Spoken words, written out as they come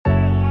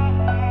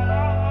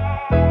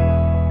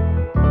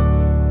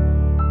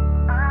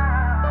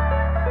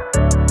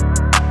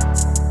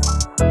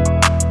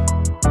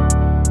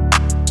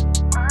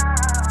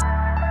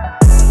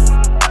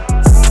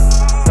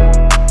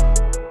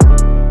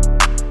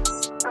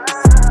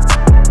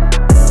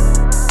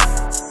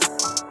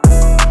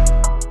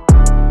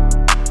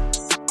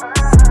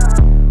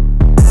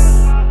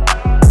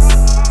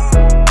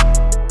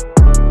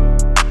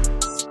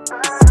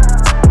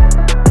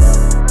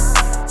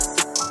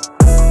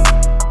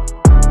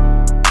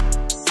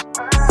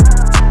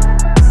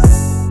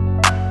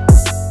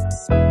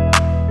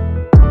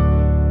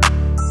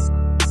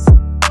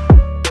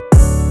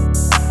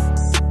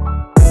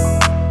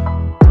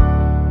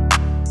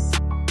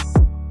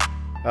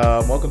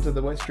welcome to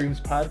the Wet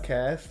Streams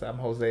podcast. I'm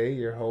Jose,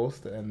 your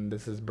host, and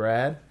this is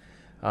Brad.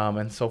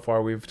 And so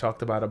far we've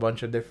talked about a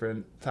bunch of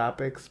different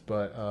topics,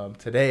 but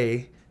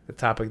today the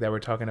topic that we're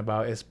talking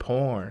about is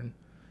porn.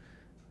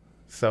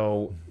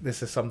 So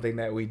this is something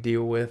that we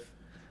deal with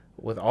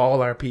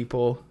all our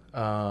people,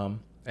 and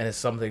it's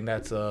something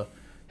that's a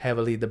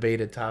heavily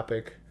debated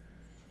topic,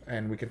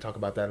 and we can talk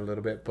about that a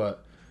little bit.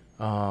 But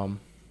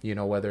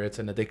whether it's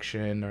an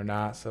addiction or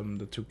not, some of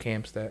the two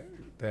camps that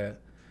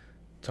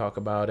talk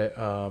about it,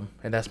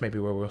 and that's maybe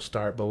where we'll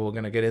start. But we're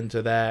gonna get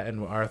into that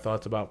and our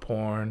thoughts about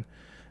porn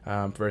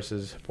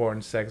versus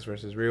porn sex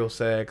versus real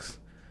sex,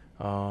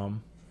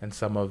 and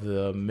some of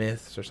the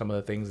myths or some of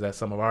the things that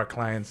some of our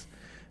clients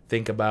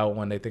think about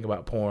when they think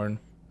about porn.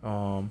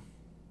 We're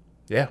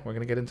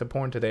gonna get into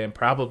porn today and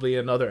probably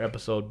another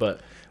episode, but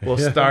we'll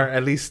start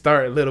a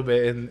little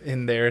bit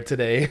in there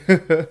today.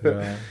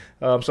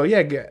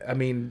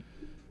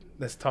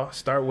 Let's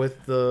start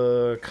with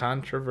the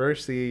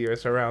controversy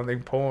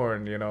surrounding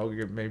porn.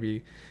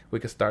 Maybe we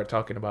could start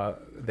talking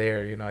about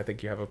there. I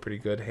think you have a pretty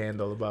good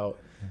handle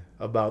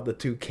about the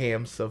two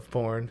camps of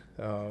porn.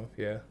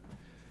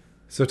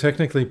 So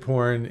technically,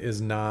 porn is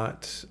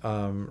not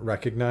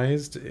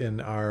recognized in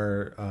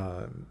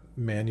our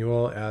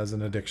manual as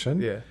an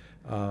addiction. Yeah.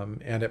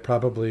 And it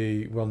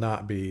probably will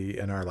not be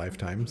in our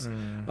lifetimes.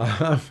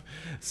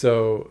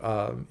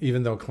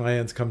 Even though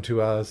clients come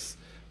to us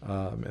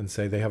and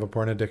say they have a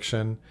porn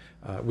addiction,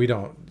 we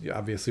don't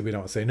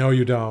say no,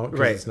 you don't, 'cause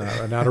right? It's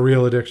not a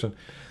real addiction,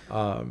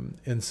 but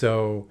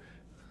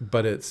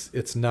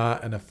it's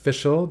not an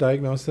official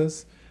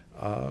diagnosis,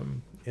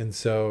 and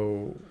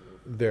so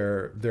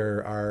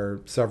there are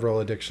several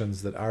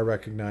addictions that are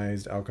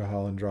recognized: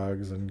 alcohol and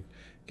drugs and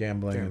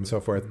gambling and so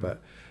forth, but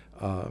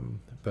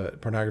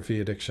pornography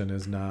addiction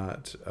is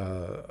not.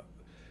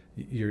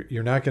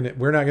 We're not going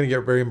to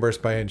get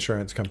reimbursed by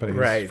insurance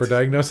companies for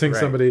diagnosing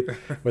somebody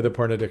with a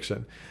porn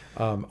addiction.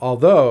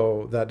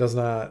 Although that does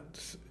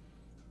not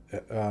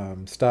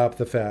stop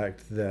the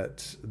fact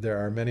that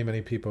there are many, many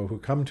people who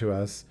come to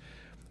us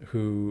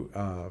who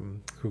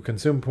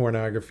consume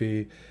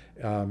pornography,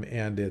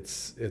 and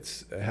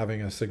it's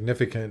having a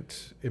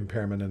significant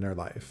impairment in their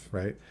life,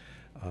 right?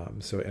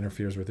 So it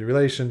interferes with the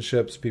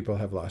relationships. People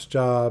have lost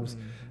jobs.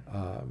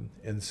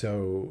 And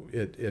so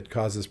it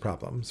causes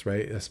problems,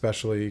 right?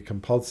 Especially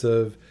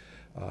compulsive,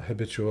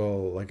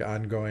 habitual, like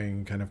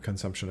ongoing kind of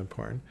consumption of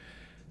porn.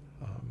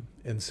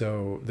 And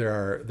so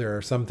there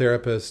are some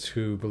therapists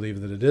who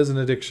believe that it is an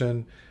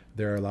addiction.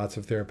 There are lots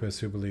of therapists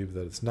who believe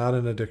that it's not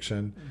an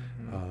addiction.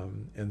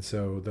 And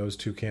so those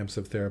two camps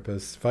of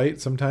therapists fight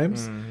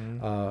sometimes.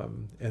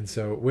 And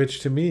so,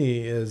 which to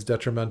me is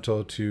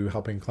detrimental to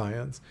helping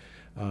clients.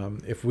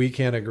 If we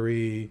can't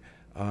agree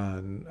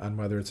on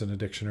whether it's an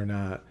addiction or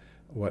not,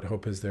 what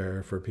hope is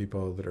there for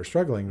people that are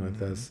struggling with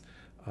this?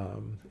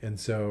 And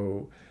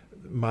so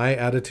my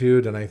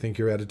attitude, and I think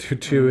your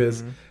attitude too,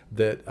 is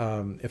that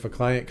if a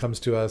client comes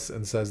to us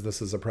and says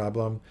this is a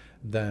problem,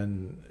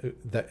 then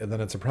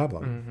it's a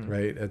problem,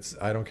 right?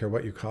 I don't care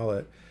what you call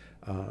it.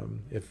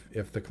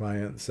 If the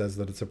client says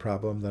that it's a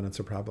problem, then it's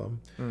a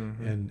problem,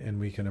 and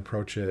we can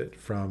approach it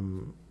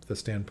from the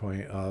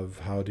standpoint of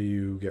how do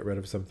you get rid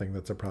of something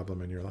that's a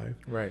problem in your life,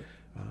 right?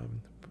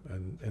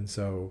 And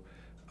so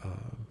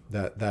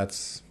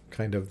that's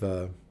kind of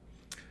the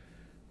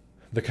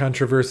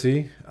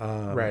controversy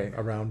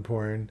around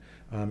porn.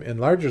 In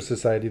larger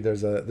society,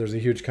 there's a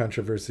huge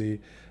controversy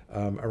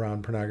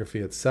around pornography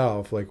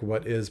itself, like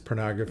what is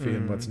pornography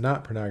and what's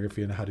not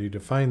pornography, and how do you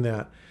define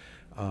that?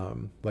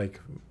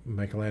 Like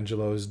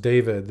Michelangelo's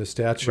David, the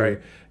statue,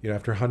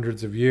 after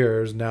hundreds of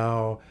years,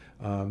 now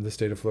the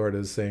state of Florida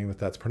is saying that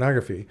that's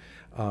pornography.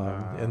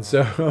 And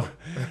so,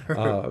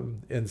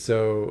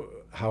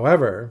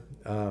 however,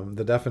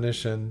 the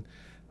definition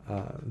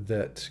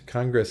that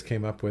Congress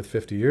came up with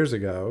 50 years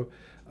ago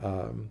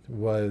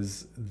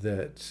was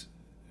that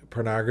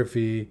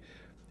pornography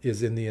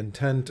is in the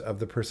intent of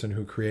the person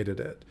who created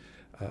it.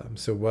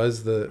 So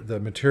was the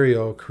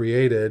material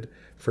created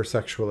for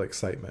sexual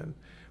excitement?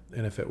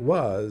 And if it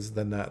was,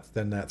 then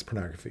that's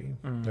pornography.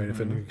 Right? If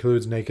it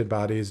includes naked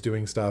bodies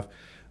doing stuff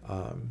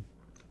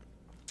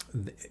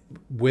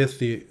with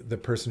the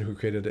person who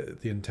created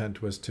it, the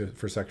intent was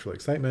for sexual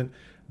excitement,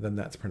 then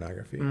that's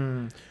pornography.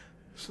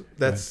 So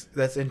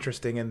that's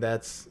interesting, and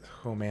that's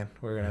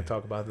we're gonna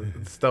talk about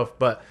the stuff.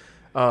 But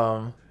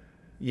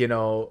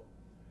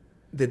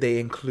did they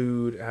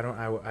include?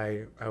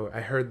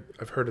 I've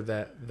heard of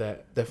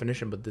that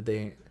definition, but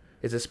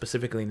is it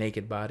specifically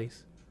naked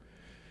bodies?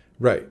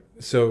 Right.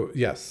 So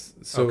yes.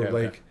 So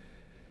like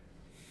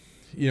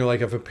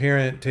if a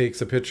parent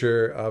takes a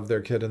picture of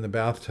their kid in the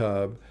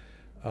bathtub,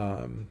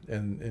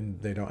 and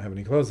they don't have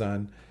any clothes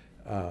on,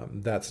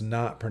 that's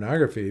not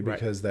pornography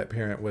because that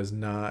parent was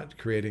not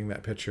creating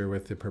that picture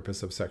with the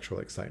purpose of sexual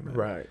excitement.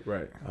 Right.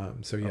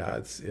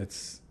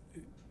 It's.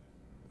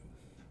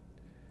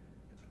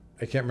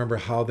 I can't remember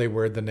how they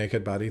word the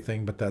naked body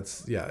thing, but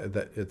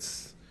that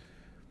it's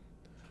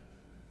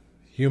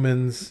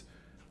humans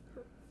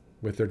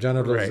with their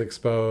genitals Right.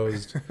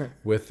 exposed,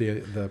 with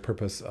the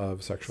purpose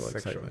of sexual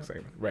excitement.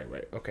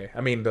 Right. Okay.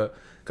 I mean,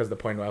 because the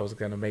point I was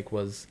gonna make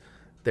was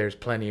there's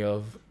plenty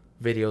of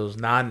videos,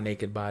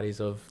 non-naked bodies,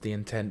 of the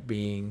intent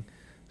being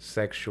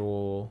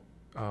sexual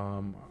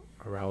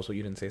arousal.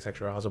 You didn't say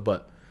sexual arousal,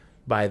 but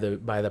by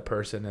the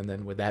person, and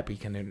then would that be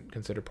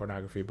considered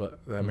pornography? But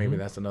maybe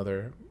that's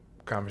another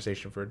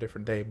conversation for a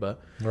different day.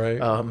 But Right.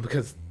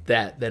 because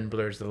that then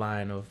blurs the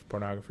line of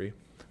pornography.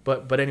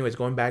 But anyways,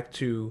 going back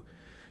to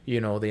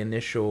the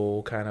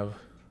initial kind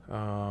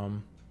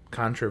of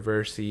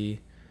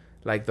controversy,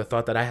 like the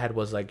thought that I had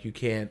was like you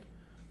can't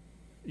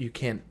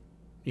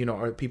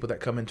or people that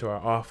come into our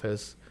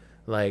office,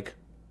 like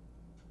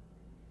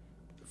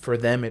for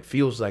them it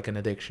feels like an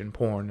addiction,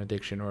 porn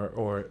addiction,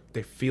 or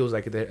it feels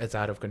like it's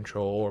out of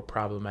control or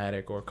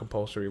problematic or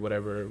compulsory,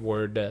 whatever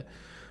word that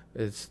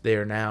is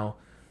there now.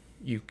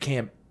 You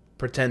can't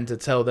pretend to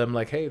tell them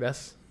like, hey,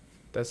 that's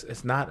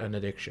it's not an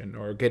addiction,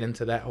 or get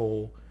into that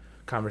whole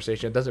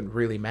conversation. It doesn't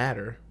really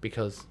matter,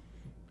 because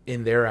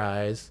in their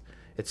eyes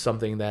it's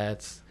something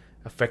that's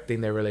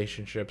affecting their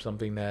relationship,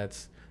 something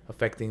that's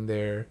affecting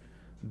their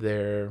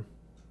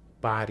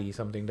body,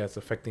 something that's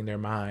affecting their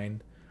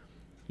mind.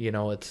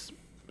 It's,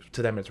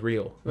 to them, it's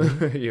real.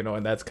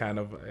 And that's kind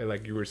of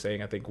like you were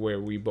saying, I think, where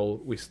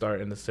we start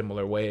in a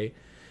similar way.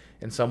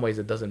 In some ways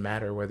it doesn't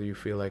matter whether you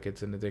feel like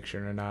it's an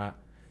addiction or not.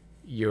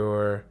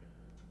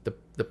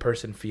 The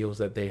person feels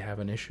that they have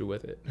an issue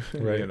with it.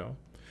 Right.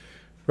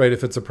 Right.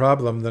 If it's a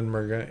problem, then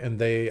and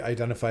they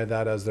identify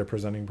that as their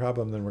presenting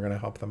problem, then we're gonna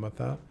help them with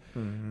that.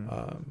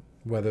 Mm-hmm.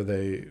 Whether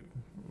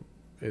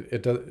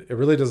it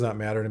really does not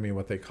matter to me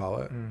what they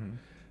call it.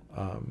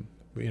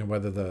 Mm-hmm.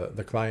 Whether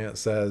the client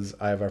says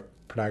I have a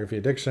pornography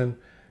addiction,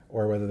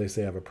 or whether they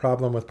say I have a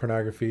problem with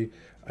pornography.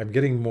 I'm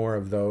getting more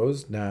of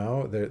those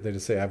now. They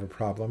just say I have a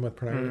problem with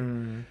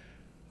pornography.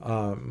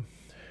 Mm-hmm.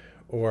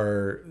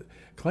 Or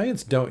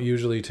clients don't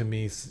usually, to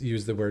me,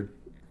 use the word.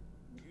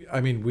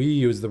 I mean, we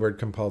use the word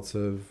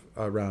compulsive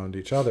around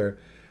each other,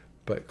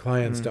 but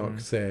clients don't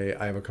say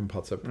I have a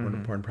compulsive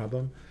porn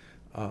problem.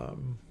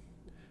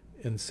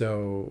 And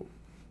so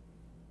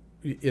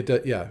it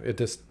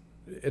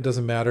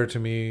doesn't matter to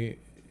me.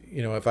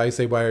 If I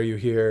say, why are you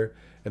here?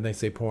 And they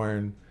say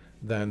porn,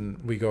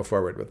 then we go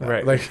forward with that.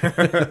 Right. Like,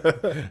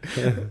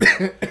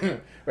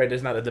 right.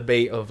 There's not a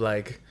debate of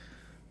like,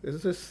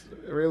 is this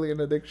really an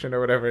addiction or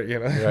whatever,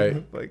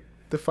 Right. Like,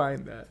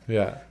 define that.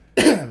 Yeah.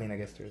 I mean, I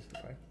guess there is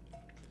define.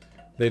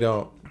 They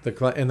don't,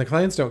 and the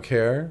clients don't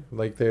care.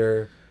 Like,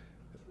 they're,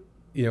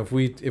 if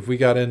we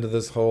got into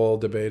this whole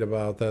debate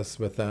about this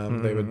with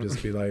them, they would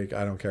just be like,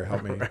 I don't care,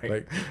 help me. Right.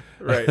 Like,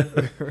 Right.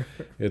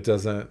 it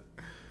doesn't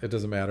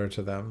matter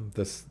to them,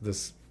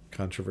 this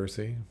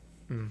controversy.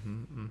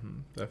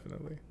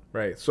 Definitely.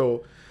 Right.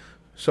 So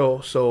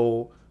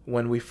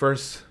when we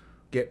first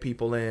get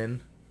people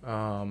in,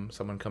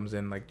 someone comes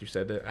in, like you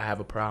said, I have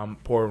a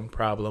porn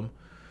problem.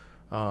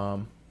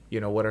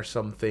 What are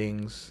some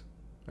things,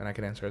 and I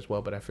can answer as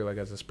well, but I feel like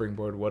as a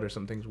springboard, what are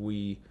some things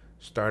we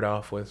start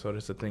off with? What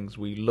are the things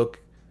we look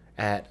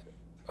at,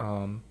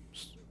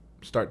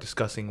 start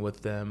discussing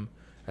with them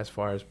as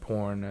far as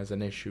porn as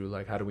an issue?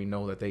 Like, how do we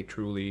know that they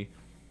truly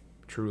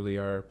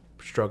are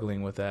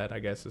struggling with that, I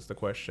guess, is the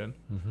question.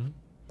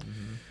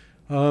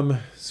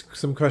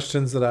 Some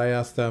questions that I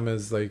ask them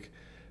is like,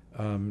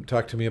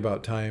 talk to me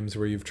about times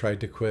where you've tried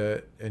to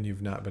quit and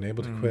you've not been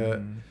able to quit.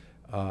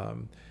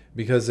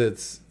 Because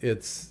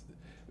it's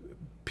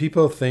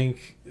people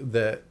think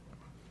that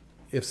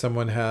if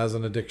someone has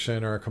an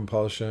addiction or a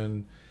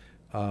compulsion,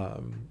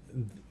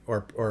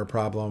 or a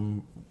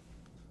problem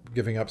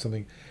giving up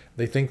something,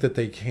 they think that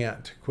they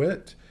can't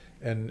quit.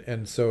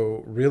 And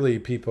so really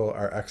people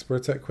are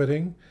experts at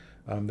quitting.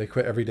 They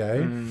quit every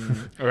day.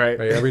 Right.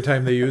 Every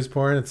time they use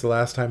porn, it's the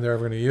last time they're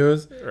ever going to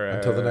use,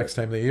 until the next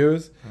time they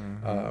use.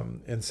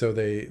 And so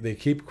they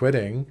keep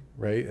quitting,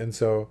 right? And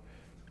so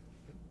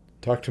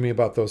talk to me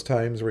about those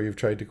times where you've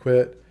tried to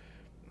quit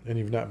and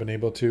you've not been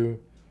able to.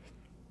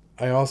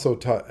 I also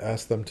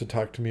ask them to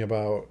talk to me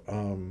about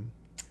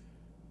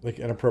like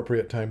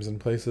inappropriate times and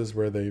places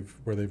where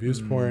they've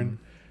used porn,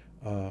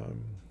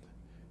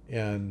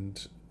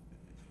 and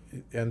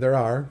there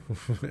are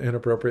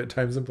inappropriate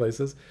times and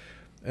places.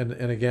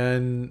 And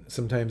again,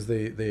 sometimes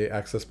they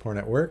access porn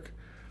at work,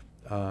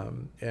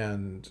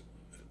 and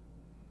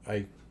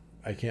I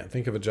can't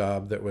think of a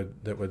job that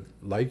would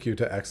like you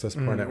to access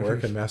porn at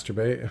work and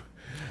masturbate.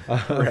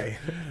 Right.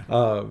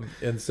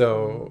 And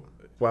so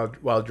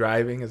while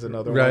driving is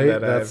another right, one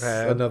that that's I've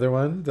had. another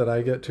one that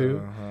I get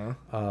to.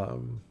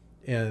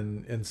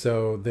 And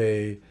so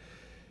they,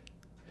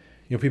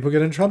 people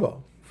get in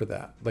trouble for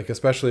that. Like,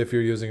 especially if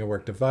you're using a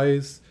work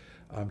device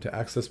to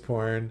access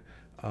porn.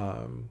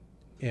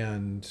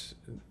 And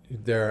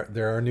there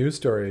are news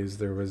stories.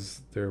 There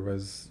was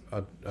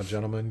a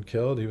gentleman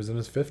killed. He was in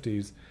his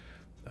 50s.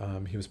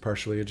 He was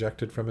partially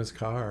ejected from his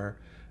car,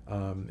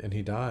 and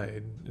he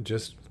died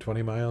just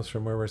 20 miles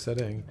from where we're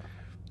sitting.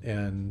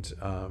 And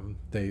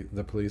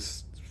the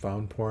police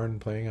found porn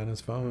playing on his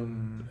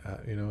phone.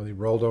 He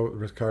rolled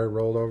over. His car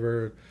rolled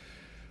over.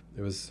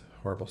 It was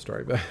horrible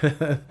story, but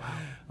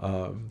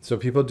so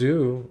people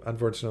do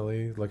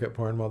unfortunately look at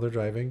porn while they're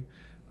driving,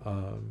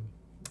 and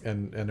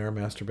are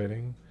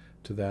masturbating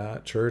to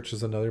that. Church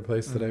is another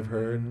place that I've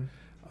heard,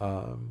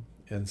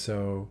 and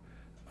so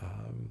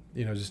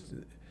just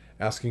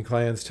asking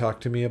clients, talk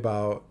to me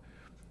about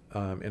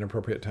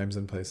inappropriate times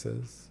and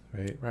places,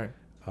 right? Right.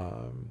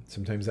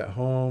 Sometimes at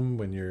home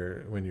when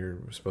you're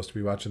supposed to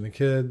be watching the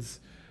kids,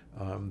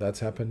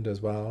 that's happened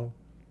as well.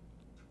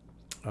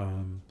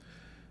 And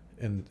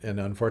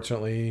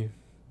unfortunately,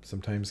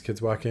 sometimes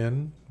kids walk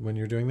in when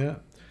you're doing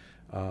that,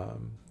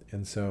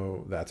 and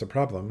so that's a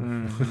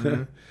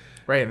problem.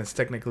 Right, and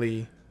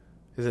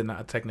is it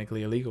not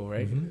technically illegal?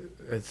 Right,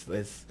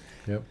 it's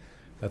yep.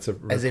 That's a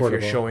reportable. As if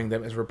you're showing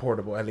them as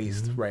reportable, at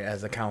least, right?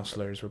 As a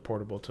counselor, is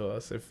reportable to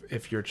us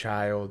if your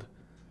child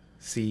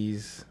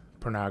sees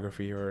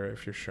pornography, or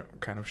if you're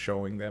kind of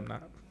showing them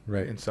that,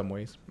 right, in some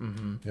ways.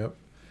 Yep.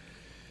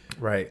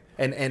 Right,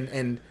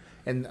 and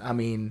I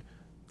mean,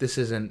 this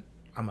isn't.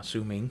 I'm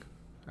assuming,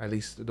 at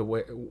least the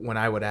way when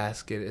I would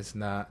ask it, it's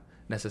not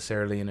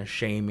necessarily in a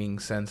shaming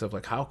sense of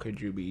like, how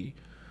could you be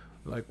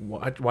like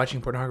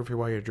watching pornography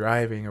while you're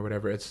driving or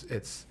whatever.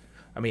 It's.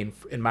 I mean,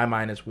 in my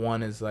mind, it's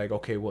one is like,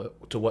 okay,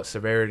 to what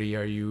severity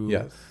are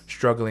you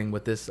struggling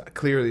with this?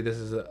 Clearly, this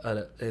is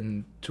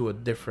to a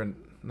different,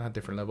 not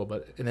different level,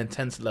 but an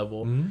intense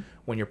level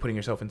when you're putting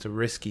yourself into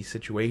risky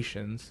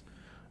situations,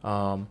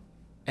 and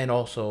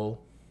also,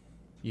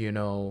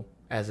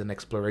 as an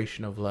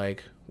exploration of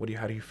like,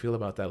 how do you feel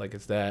about that? Like,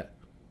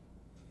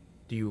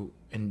 do you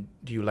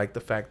like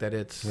the fact that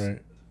it's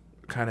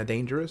kind of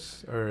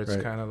dangerous, or it's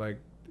kind of like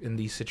in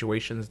these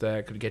situations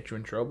that could get you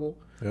in trouble?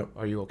 Yep.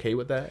 Are you okay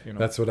with that?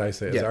 That's what I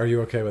say. Is, are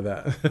you okay with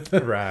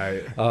that?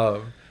 Right.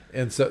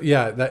 And so,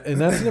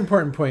 that's an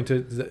important point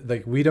to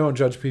like. We don't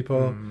judge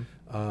people.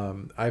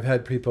 I've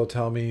had people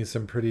tell me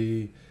some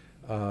pretty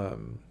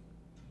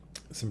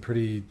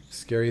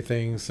scary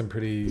things, some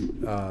pretty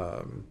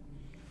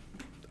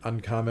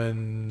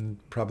uncommon,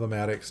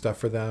 problematic stuff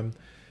for them.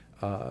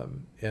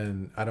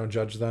 And I don't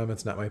judge them.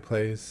 It's not my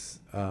place.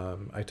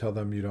 I tell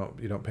them you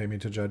don't pay me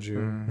to judge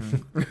you.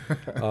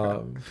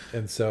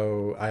 And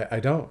so I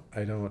don't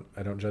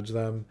judge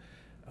them.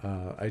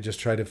 I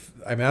just try to,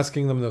 I'm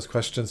asking them those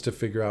questions to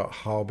figure out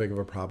how big of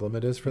a problem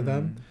it is for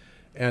them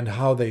and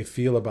how they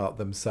feel about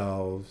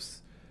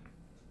themselves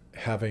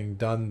having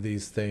done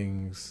these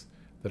things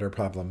that are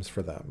problems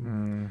for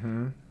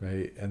them.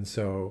 Right. And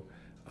so,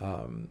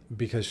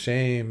 because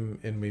shame,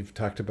 and we've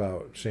talked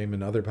about shame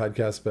in other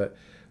podcasts, but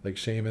like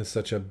shame is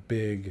such a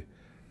big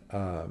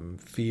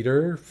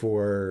feeder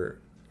for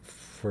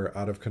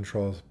out of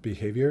control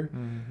behavior.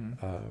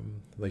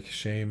 Like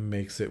shame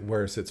makes it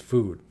worse. It's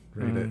food,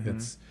 right?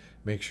 It's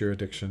makes your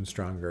addiction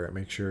stronger. It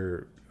makes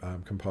your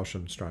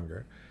compulsion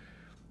stronger.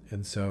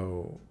 And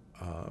so,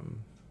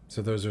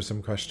 so those are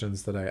some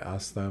questions that I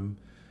ask them.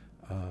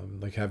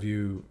 Like,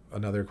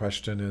 another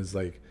question is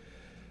like,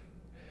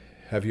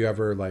 have you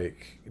ever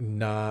like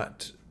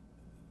not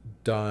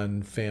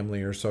done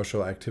family or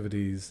social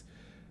activities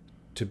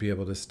to be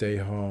able to stay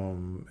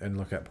home and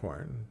look at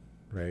porn,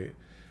 right?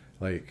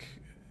 Like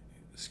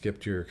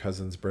skipped your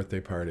cousin's birthday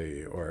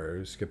party,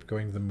 or skipped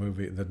going to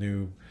the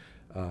new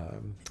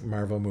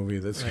Marvel movie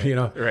that's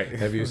right.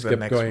 Have you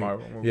skipped going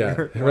Marvel movie? Yeah,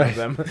 right.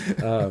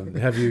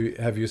 Have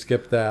you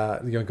skipped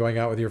that, going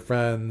out with your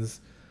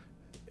friends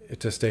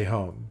to stay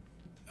home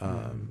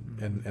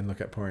and look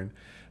at porn?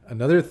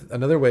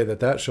 Another way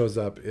that shows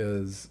up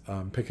is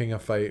picking a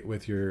fight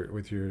with your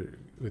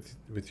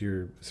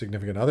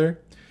significant other,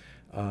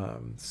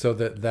 so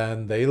that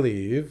then they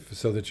leave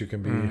so that you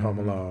can be home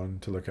alone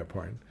to look at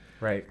porn.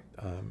 Right.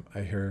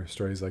 I hear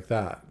stories like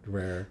that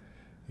where,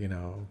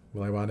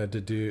 I wanted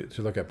to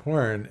look at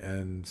porn,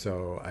 and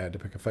so I had to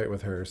pick a fight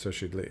with her so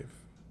she'd leave.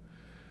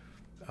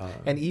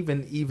 And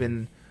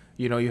even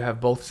you have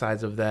both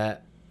sides of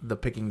that. The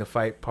picking the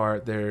fight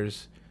part.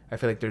 I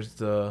feel like there's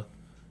the,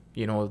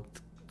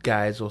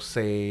 guys will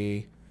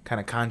say kind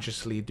of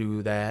consciously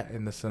do that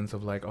in the sense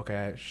of like,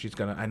 okay,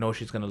 I know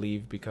she's gonna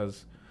leave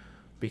because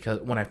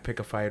when I pick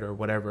a fight or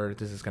whatever,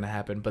 this is gonna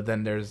happen. But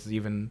then there's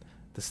even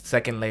the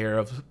second layer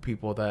of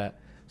people that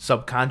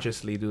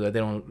subconsciously do that. They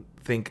don't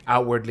think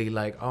outwardly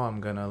like, oh, I'm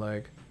gonna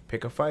like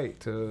pick a fight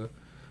to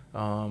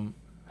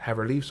have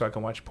her leave so I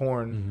can watch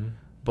porn.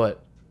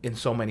 But in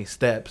so many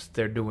steps,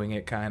 they're doing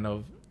it kind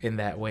of in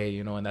that way,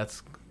 and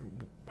that's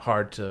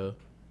hard to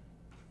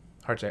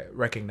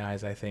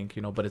recognize, I think,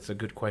 but it's a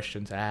good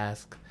question to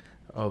ask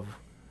of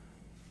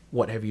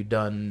what have you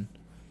done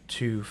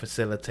to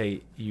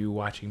facilitate you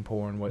watching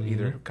porn,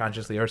 either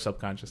consciously or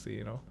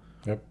subconsciously,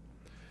 Yep.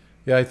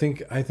 Yeah, I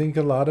think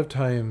a lot of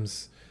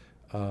times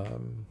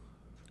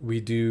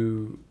we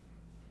do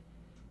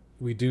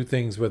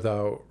things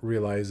without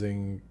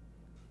realizing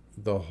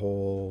the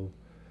whole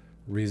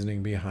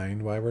reasoning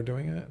behind why we're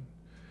doing it.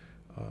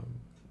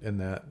 And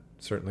that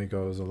certainly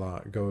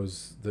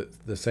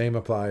the same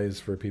applies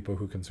for people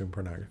who consume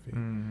pornography.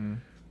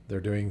 They're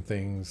doing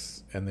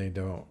things and they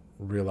don't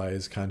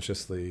realize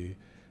consciously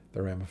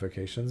the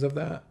ramifications of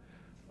that,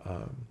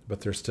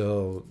 but they're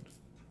still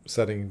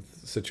setting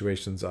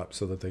situations up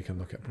so that they can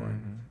look at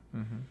porn.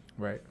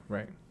 Right.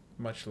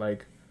 Much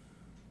like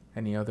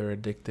any other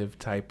addictive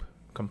type,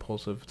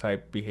 compulsive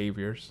type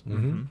behaviors.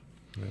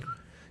 Right.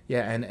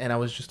 Yeah, and I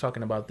was just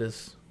talking about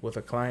this with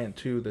a client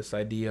too, this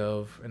idea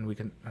of, and we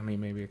can, I mean,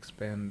 maybe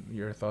expand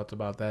your thoughts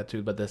about that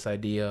too, but this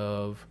idea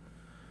of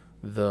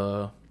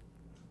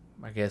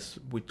I guess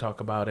we talk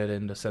about it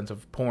in the sense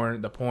of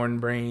the porn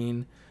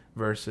brain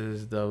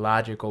versus the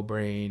logical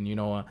brain. You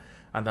know,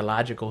 on the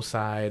logical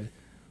side,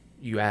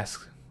 we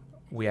ask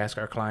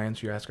our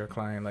clients,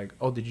 like,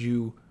 oh, did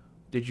you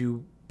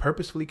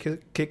purposefully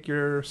kick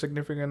your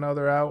significant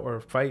other out or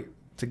fight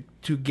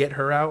to get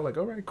her out? Like,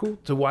 all right, cool.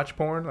 To watch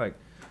porn? Like,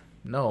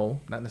 no,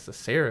 not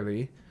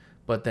necessarily.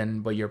 But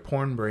your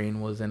porn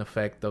brain was in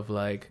effect of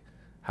like,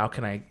 how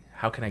can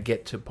I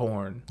get to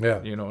porn?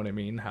 Yeah. You know what I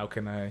mean? How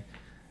can I,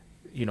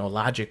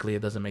 logically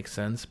it doesn't make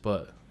sense,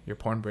 but your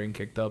porn brain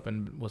kicked up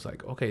and was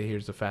like, okay,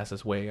 here's the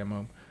fastest way.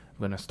 I'm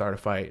gonna start a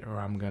fight, or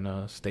I'm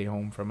gonna stay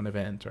home from an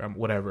event, or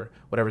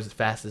whatever's the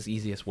fastest,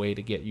 easiest way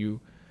to get you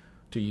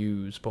to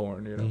use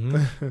porn.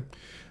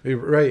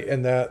 Right.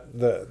 And that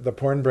the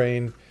porn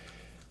brain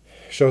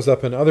shows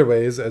up in other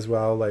ways as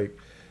well. Like,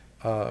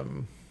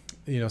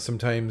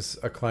 sometimes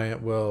a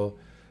client will,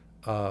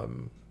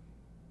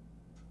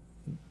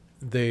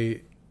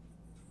 they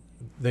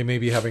may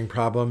be having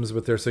problems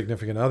with their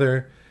significant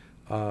other.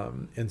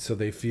 And so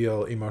they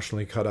feel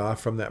emotionally cut off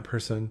from that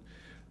person.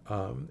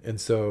 And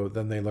so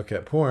then they look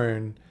at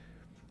porn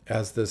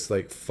as this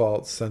like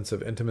false sense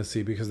of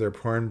intimacy, because their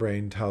porn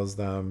brain tells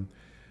them,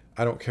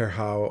 I don't care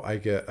how I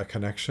get a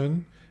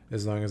connection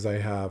as long as I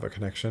have a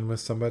connection with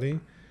somebody.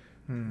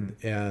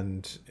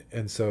 And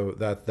so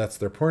that's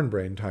their porn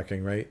brain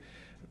talking, right?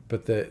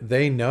 But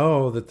they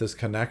know that this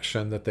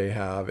connection that they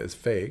have is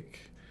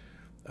fake,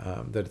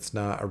 that it's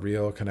not a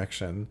real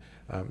connection.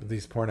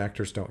 These porn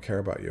actors don't care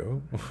about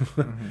you.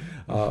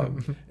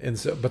 And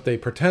so, but they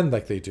pretend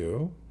like they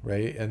do,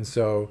 right? And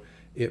so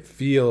it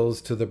feels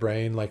to the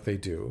brain like they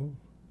do,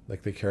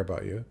 like they care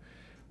about you.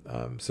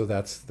 So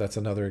that's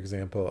another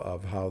example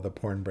of how the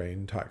porn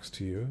brain talks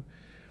to you.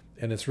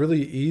 And it's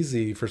really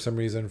easy for some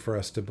reason for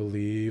us to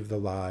believe the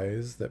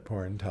lies that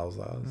porn tells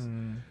us,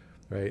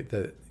 right?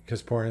 That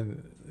because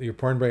your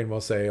porn brain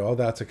will say, oh,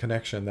 that's a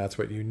connection. That's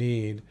what you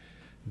need.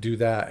 Do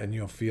that and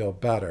you'll feel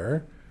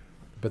better.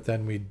 But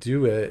then we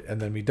do it and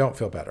then we don't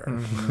feel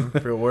better.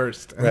 Feel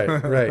worse.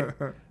 Right.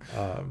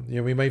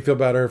 We might feel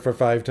better for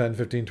 5, 10,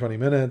 15, 20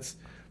 minutes,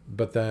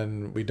 but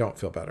then we don't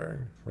feel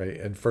better, right?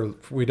 And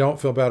we don't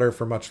feel better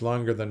for much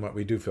longer than what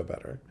we do feel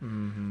better.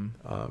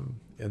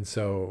 And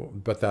so,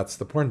 but that's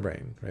the porn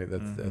brain, right?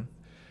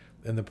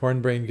 And the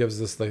porn brain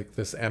gives us like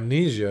this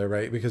amnesia,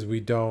 right? Because we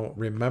don't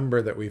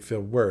remember that we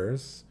feel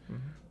worse.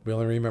 We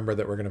only remember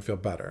that we're going to feel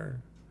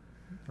better.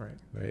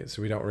 Right.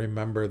 So we don't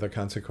remember the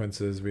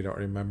consequences. We don't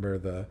remember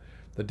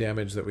the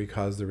damage that we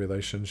caused the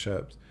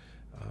relationships.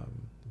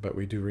 But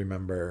we do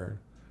remember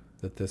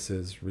that this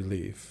is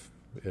relief.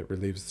 It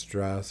relieves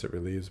stress. It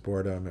relieves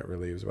boredom. It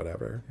relieves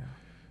whatever.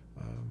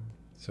 Yeah.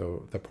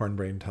 So the porn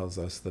brain tells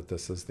us that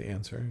this is the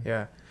answer.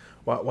 Yeah.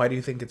 Why do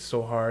you think it's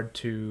so hard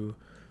to,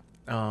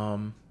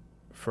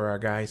 for our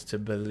guys to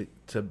believe,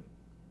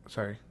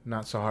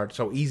 not so hard,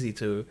 so easy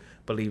to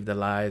believe the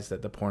lies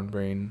that the porn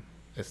brain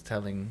is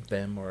telling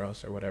them or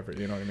us or whatever,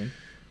 you know what I mean?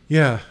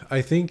 Yeah,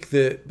 I think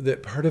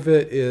that part of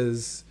it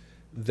is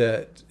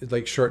that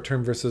like short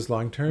term versus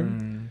long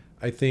term.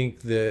 I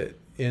think that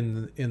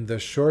in the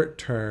short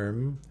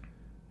term,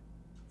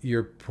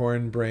 your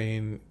porn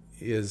brain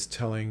is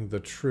telling the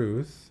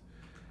truth,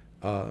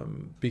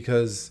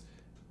 because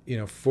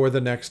for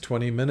the next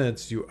 20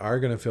 minutes you are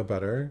going to feel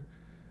better.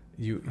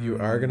 You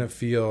are going to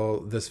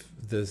feel this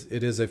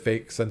it is a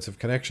fake sense of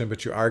connection,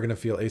 but you are going to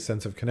feel a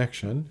sense of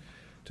connection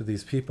to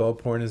these people.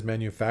 Porn is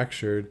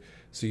manufactured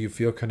so you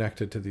feel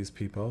connected to these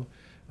people.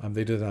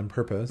 They did it on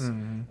purpose.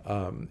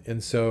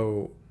 And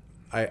so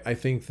I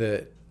think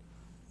that,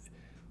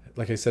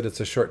 like I said, it's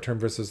a short-term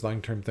versus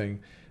long-term thing.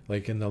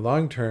 Like in the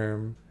long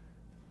term,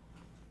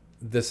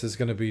 this is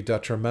going to be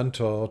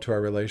detrimental to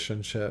our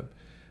relationship.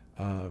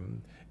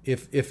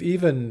 If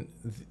even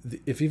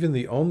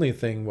the only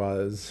thing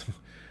was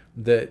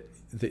that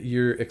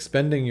you're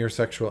expending your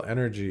sexual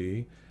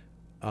energy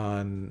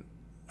on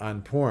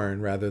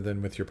porn rather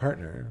than with your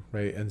partner,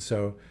 right? And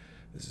so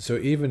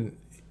even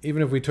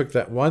if we took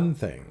that one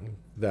thing,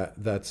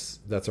 that's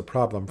a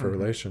problem for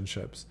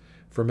relationships,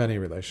 for many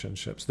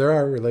relationships. There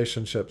are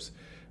relationships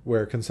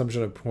where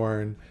consumption of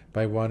porn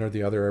by one or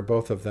the other or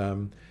both of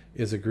them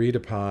is agreed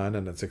upon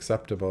and it's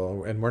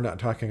acceptable, and we're not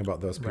talking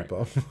about those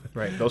people.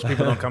 Right. Those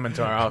people don't come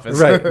into our office.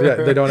 Right. Yeah,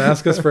 they don't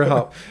ask us for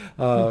help,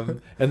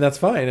 and that's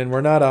fine. And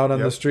we're not out on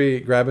the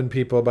street grabbing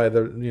people by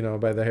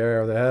the hair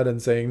of the head and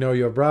saying, "No,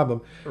 you have a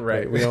problem."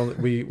 Right. We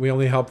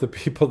only help the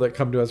people that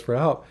come to us for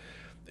help,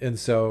 and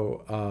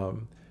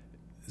so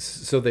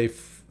so they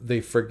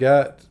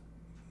forget.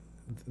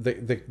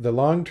 The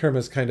long term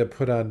is kind of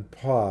put on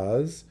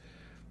pause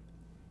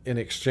in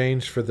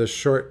exchange for the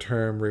short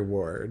term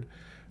reward.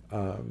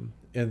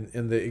 and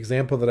the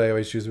example that I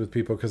always use with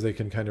people, because they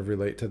can kind of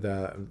relate to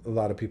that, a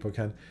lot of people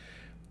can,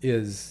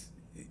 is,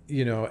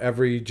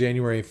 every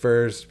January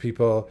 1st,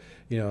 people,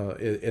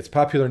 it's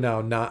popular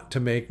now not to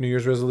make New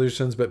Year's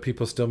resolutions, but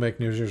people still make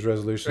New Year's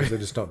resolutions. They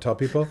just don't tell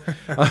people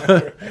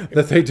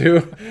that they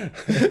do.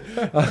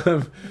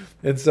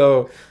 And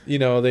so,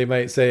 they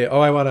might say, oh,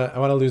 I want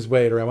to lose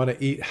weight, or I want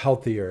to eat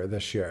healthier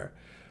this year.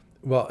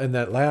 Well, and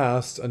that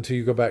lasts until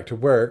you go back to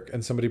work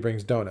and somebody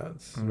brings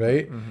donuts,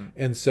 right? Mm-hmm.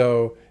 And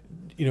so,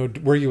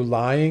 were you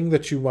lying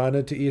that you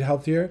wanted to eat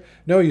healthier?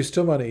 No, you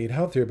still want to eat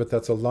healthier, but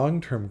that's a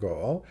long-term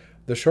goal.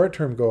 The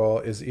short-term goal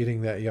is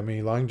eating that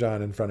yummy Long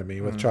John in front of me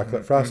with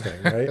chocolate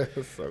frosting, right?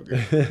 So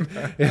good.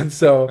 And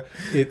so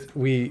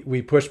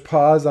we push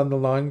pause on the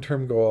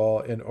long-term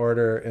goal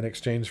in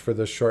exchange for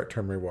the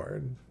short-term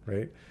reward,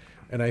 right?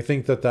 And I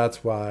think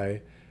that's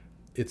why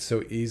it's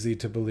so easy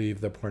to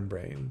believe the porn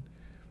brain,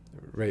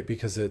 right?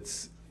 Because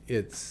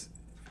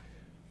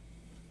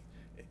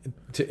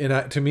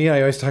to me, I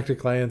always talk to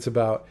clients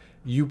about,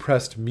 you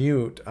pressed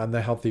mute on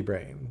the healthy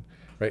brain,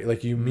 right?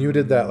 Like you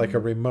muted that like a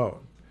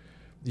remote.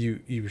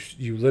 You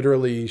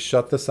literally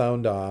shut the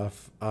sound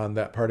off on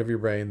that part of your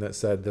brain that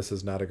said, this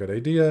is not a good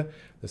idea.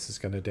 This is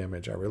going to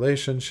damage our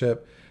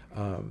relationship.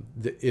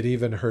 It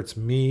even hurts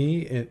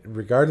me,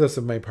 regardless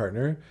of my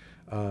partner.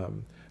 I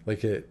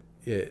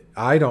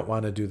don't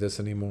want to do this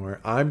anymore.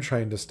 I'm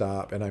trying to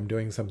stop, and I'm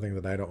doing something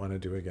that I don't want to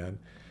do again,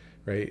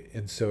 right?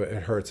 And so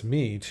it hurts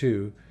me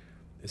too.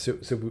 So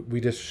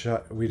we just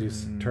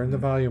turn the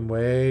volume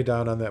way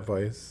down on that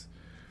voice.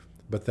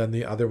 But then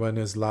the other one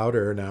is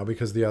louder now,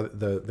 because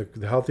the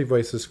healthy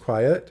voice is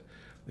quiet,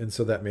 and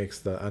so that makes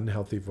the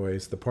unhealthy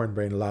voice, the porn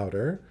brain,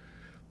 louder.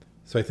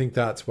 So I think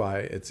that's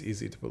why it's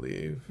easy to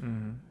believe.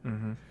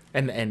 Mm-hmm.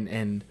 Mm-hmm.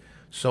 And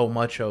so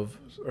much of,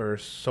 or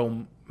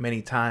so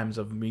many times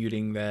of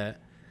muting that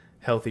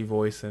healthy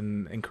voice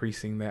and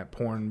increasing that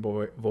porn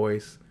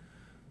voice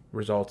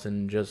results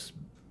in just,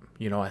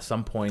 at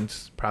some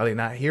points probably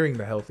not hearing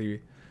the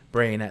healthy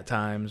brain at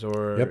times,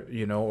 or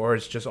yep. Or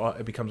it's just,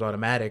 it becomes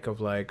automatic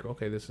of like,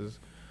 okay, this is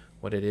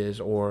what it is,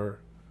 or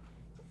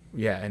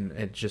and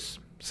it's just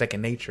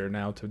second nature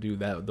now to do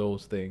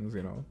those things.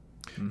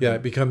 Mm-hmm. Yeah,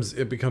 it becomes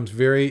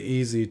very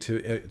easy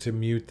to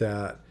mute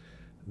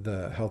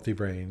the healthy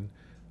brain,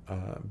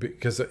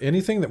 because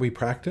anything that we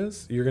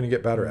practice, you're going to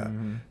get better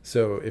mm-hmm. at.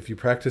 So if you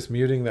practice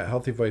muting that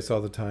healthy voice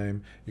all the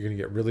time, you're going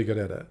to get really good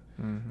at it.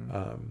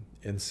 Mm-hmm.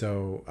 And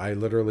so I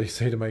literally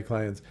say to my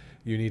clients,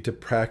 you need to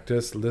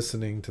practice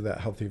listening to that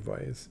healthy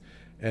voice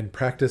and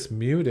practice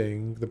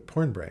muting the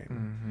porn brain,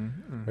 mm-hmm.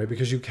 Mm-hmm. right?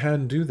 Because you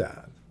can do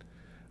that.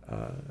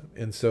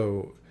 And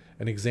so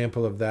an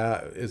example of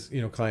that is,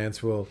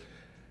 clients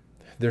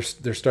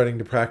they're starting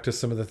to practice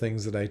some of the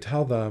things that I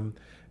tell them,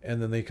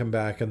 and then they come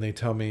back and they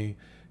tell me,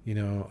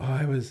 oh,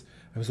 I was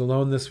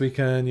alone this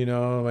weekend,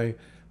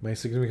 my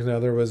significant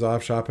other was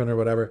off shopping or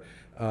whatever,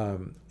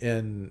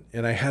 and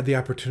I had the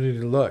opportunity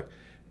to look.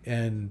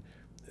 And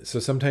so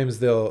sometimes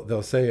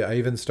they'll say, I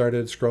even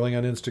started scrolling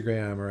on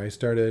Instagram, or I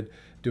started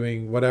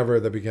doing whatever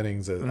the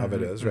beginnings of mm-hmm,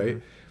 it is, right?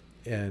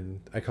 Mm-hmm.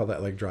 And I call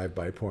that like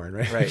drive-by porn,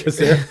 right? Right. Because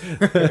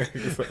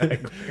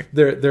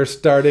they're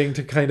starting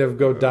to kind of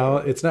go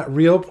down. It's not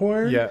real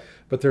porn, yeah,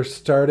 but they're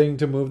starting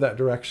to move that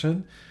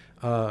direction.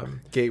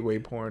 Gateway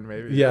porn,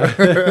 maybe. Yeah.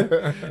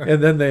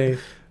 and then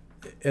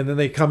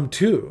they come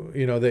to,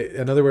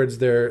 in other words,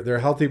 their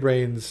healthy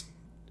brains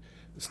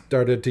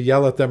started to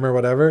yell at them or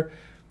whatever.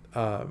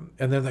 And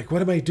they're like,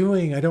 what am I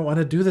doing? I don't want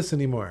to do this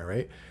anymore,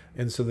 right?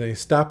 And so they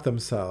stop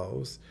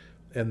themselves,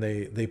 and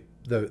they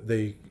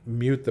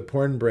mute the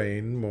porn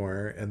brain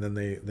more, and then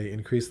they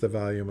increase the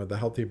volume of the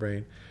healthy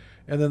brain,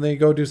 and then they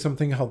go do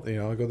something healthy.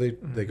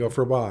 They go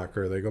for a walk,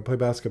 or they go play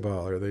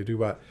basketball, or they do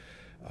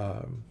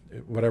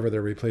whatever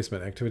their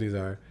replacement activities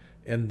are,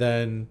 and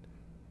then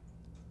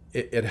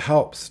it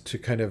helps to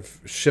kind of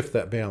shift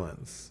that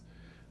balance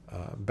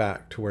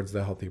back towards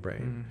the healthy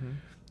brain. Mm-hmm.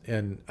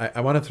 And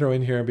I want to throw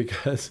in here,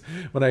 because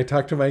when I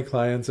talk to my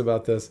clients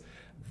about this,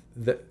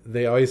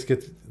 they always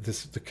get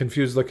the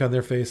confused look on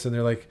their face, and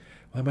they're like,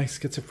 well, am I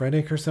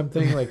schizophrenic or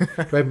something? Like,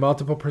 do I have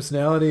multiple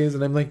personalities?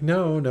 And I'm like,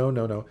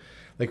 no.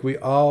 Like, we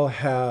all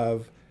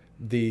have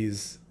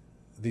these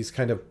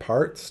kind of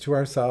parts to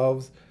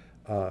ourselves.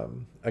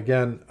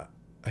 Again,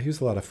 I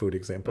use a lot of food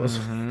examples.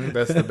 Mm-hmm.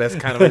 That's the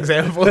best kind of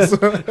examples,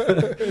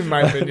 in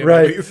my opinion,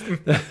 right. at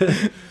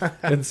least.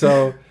 And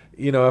so,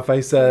 if I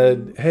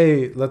said,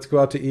 hey, let's go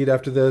out to eat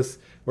after this,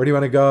 where do you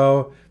want to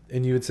go?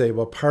 And you would say,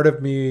 well, part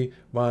of me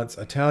wants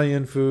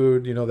Italian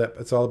food, that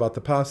it's all about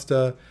the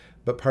pasta,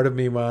 but part of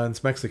me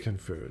wants Mexican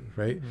food,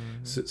 right?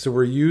 Mm-hmm. So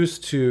we're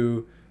used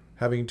to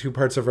having two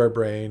parts of our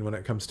brain when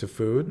it comes to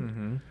food,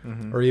 mm-hmm.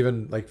 Mm-hmm. or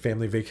even like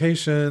family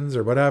vacations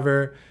or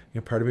whatever.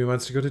 Part of me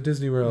wants to go to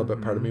Disney World,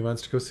 mm-hmm. but part of me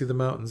wants to go see the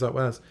mountains out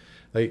west.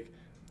 Like,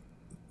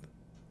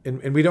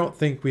 and we don't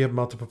think we have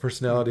multiple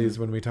personalities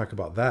mm-hmm. when we talk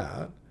about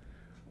that.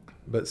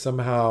 But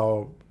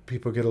somehow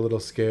people get a little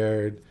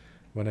scared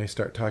when I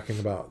start talking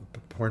about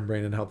porn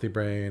brain and healthy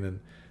brain, and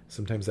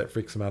sometimes that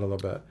freaks them out a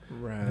little bit.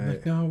 Right. I'm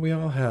like, no, we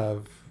all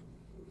have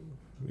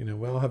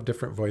We all have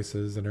different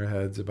voices in our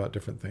heads about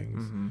different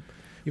things. Mm-hmm.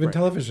 Even Right.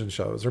 television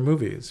shows or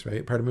movies,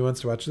 right? Part of me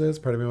wants to watch this,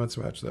 part of me wants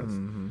to watch this.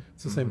 Mm-hmm.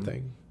 It's the same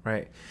thing.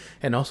 Right.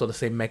 And also the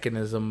same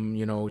mechanism,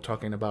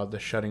 talking about the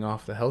shutting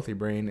off the healthy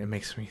brain, it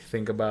makes me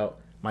think about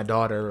my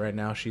daughter right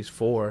now. She's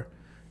 4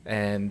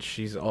 and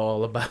she's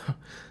all about,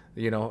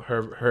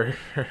 her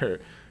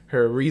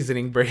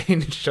reasoning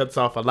brain shuts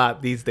off a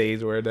lot these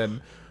days, where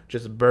then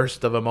just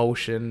burst of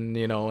emotion,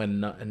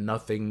 and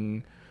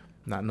nothing,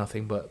 not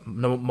nothing, but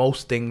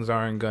most things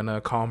aren't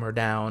gonna calm her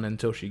down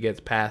until she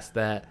gets past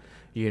that,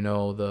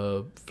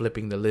 the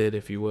flipping the lid,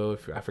 if you will.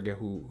 I forget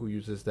who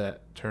uses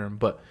that term,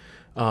 but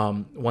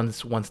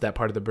once that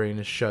part of the brain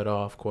is shut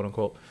off, quote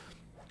unquote,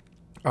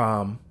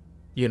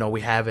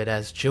 we have it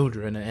as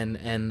children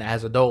and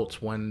as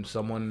adults. When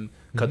someone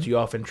cuts you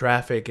off in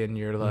traffic and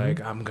you're like,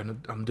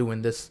 I'm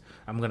doing this,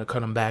 I'm gonna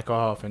cut them back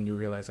off, and you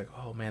realize like,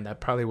 oh man, that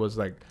probably was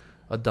like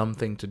a dumb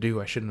thing to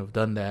do. I shouldn't have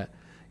done that.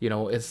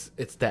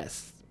 It's that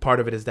part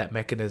of it is that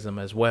mechanism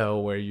as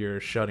well, where you're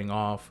shutting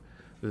off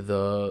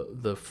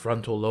the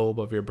frontal lobe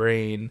of your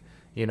brain.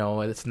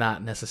 It's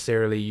not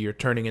necessarily you're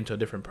turning into a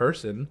different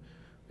person.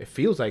 It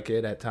feels like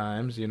it at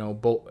times,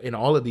 both in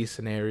all of these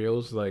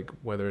scenarios, like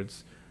whether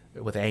it's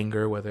with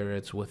anger, whether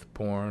it's with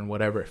porn,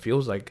 whatever, it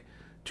feels like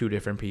two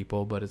different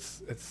people, but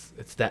it's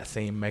that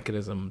same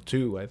mechanism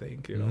too, I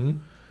think,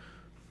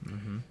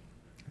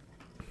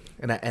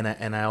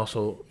 And I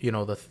also,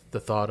 the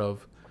thought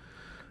of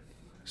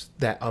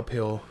that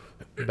uphill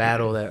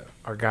battle that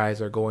our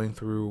guys are going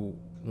through.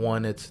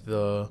 One, it's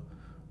the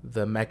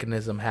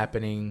mechanism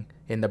happening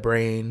in the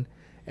brain,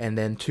 and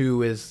then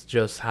 2 is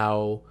just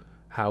how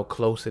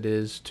close it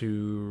is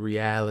to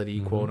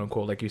reality, quote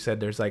unquote. Like you said,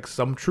 there's like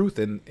some truth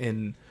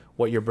in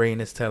what your brain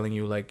is telling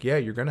you. Like, yeah,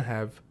 you're gonna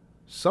have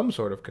some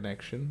sort of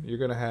connection. You're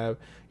gonna have,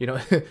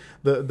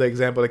 the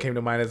example that came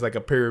to mind is like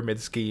a pyramid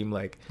scheme.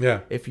 Like,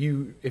 Yeah. if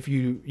you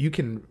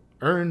can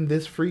earn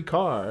this free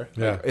car,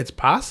 Yeah. like, it's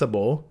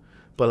possible.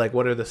 But like,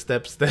 what are the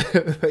steps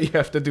that you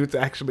have to do to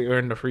actually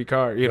earn the free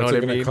car? You know what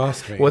I mean?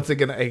 Cost me? What's it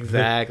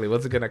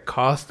gonna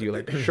cost you?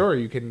 Like, sure,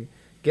 you can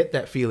get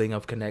that feeling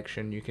of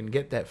connection. You can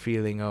get that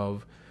feeling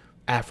of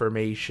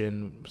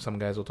affirmation. Some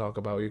guys will talk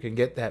about. You can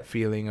get that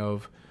feeling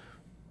of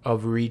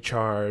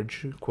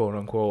recharge, quote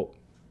unquote,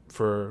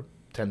 for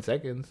 10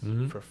 seconds,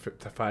 for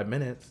 5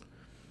 minutes.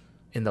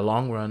 In the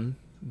long run,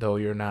 though,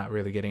 you're not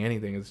really getting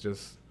anything. It's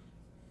just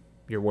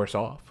you're worse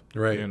off.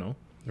 Right.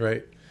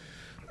 Right.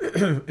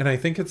 And I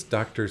think it's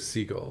Dr.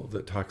 Siegel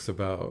that talks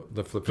about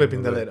the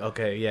Flipping the lid.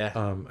 Okay, yeah.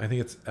 I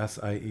think it's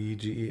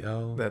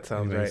Siegel. That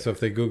sounds right. So if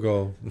they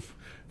Google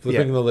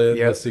flipping the lid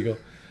with Siegel,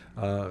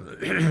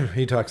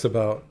 he talks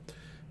about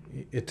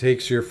it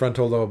takes your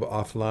frontal lobe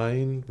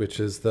offline, which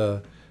is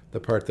the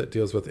part that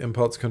deals with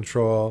impulse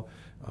control,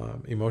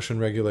 emotion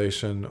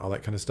regulation, all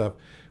that kind of stuff.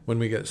 When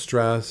we get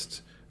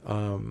stressed,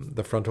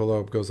 the frontal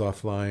lobe goes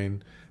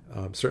offline,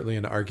 certainly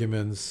in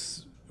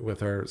arguments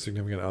with our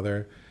significant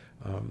other.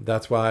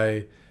 That's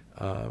why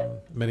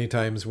many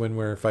times when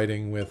we're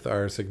fighting with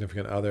our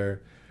significant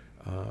other,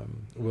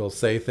 we'll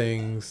say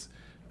things,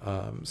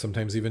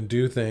 sometimes even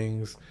do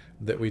things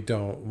that we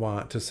don't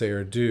want to say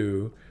or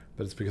do,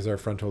 but it's because our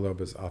frontal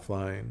lobe is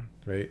offline,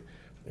 right?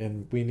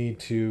 And we need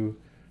to,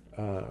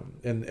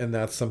 and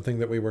that's something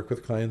that we work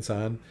with clients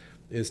on,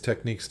 is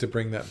techniques to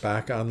bring that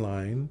back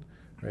online,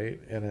 right?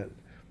 And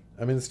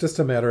it's just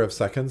a matter of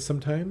seconds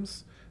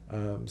sometimes.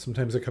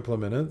 Sometimes a couple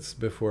of minutes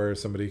before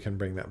somebody can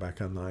bring that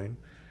back online.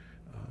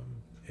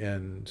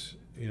 And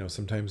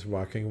sometimes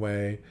walking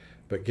away,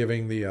 but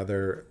giving the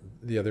other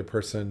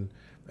person,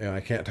 I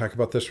can't talk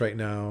about this right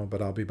now,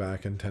 but I'll be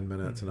back in 10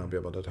 minutes and I'll be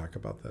able to talk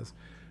about this.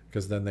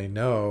 Because then they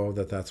know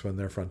that that's when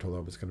their frontal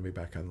lobe is going to be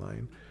back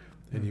online.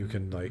 And you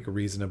can like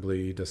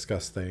reasonably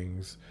discuss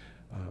things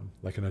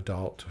like an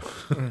adult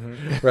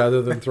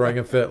rather than throwing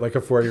a fit like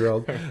a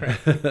 4-year-old.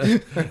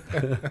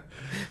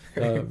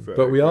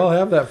 But we all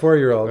have that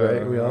 4-year-old,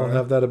 right? We all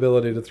have that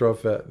ability to throw a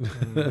fit.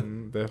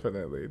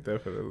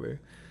 Definitely.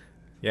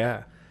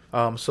 Yeah.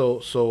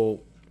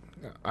 So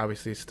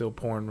obviously still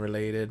porn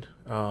related,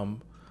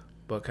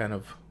 but kind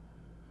of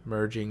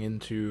merging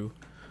into,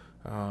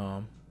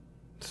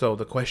 so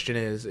the question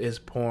is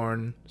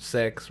porn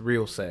sex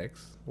real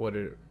sex? What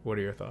are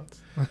your thoughts?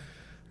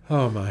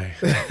 Oh my!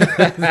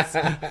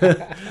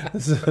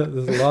 This is a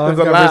long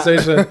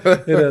conversation.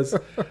 It is.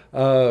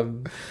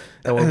 And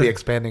we'll be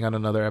expanding on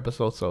another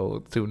episode,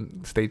 so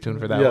stay tuned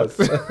for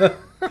that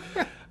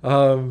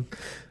one.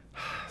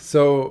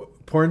 So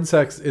porn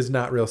sex is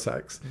not real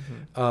sex.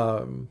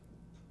 I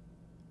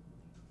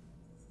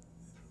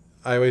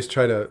always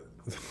try to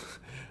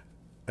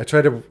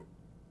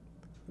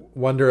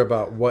wonder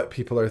about what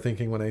people are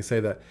thinking when I say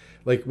that.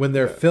 Like when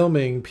they're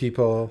filming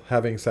people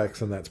having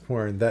sex and that's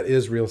porn, that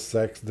is real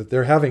sex, that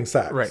they're having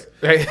sex. Right.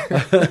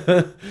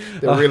 They're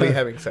really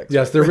having sex.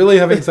 Yes, they're really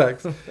having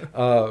sex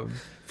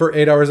for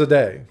 8 hours a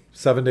day,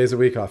 7 days a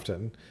week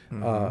often,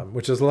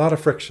 which is a lot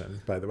of friction,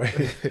 by the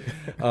way.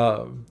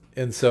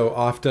 And so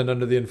often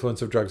under the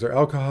influence of drugs or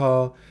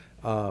alcohol,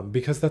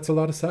 because that's a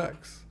lot of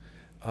sex.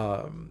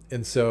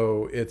 And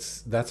so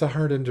that's a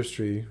hard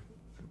industry,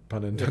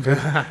 pun intended,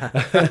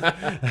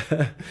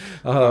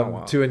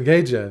 Wow. to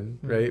engage in,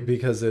 right? Mhm.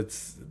 Because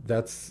it's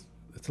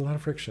a lot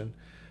of friction.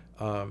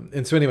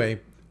 And so anyway,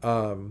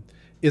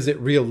 is it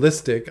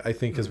realistic? I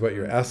think is what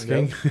you're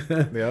asking.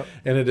 Yep.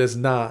 And it is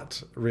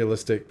not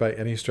realistic by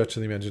any stretch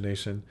of the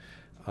imagination.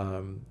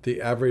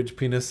 The average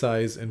penis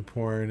size in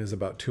porn is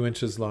about 2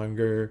 inches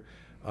longer,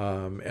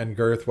 and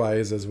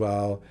girth-wise as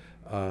well,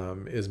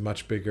 is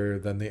much bigger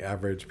than the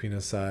average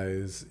penis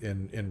size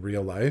in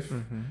real life,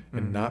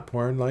 in not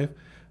porn life.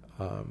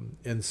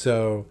 And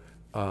so,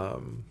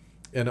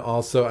 and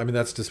also, I mean,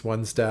 that's just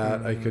one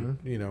stat. I could,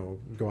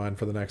 go on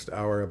for the next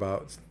hour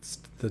about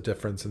the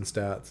difference in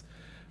stats.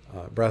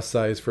 Breast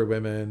size for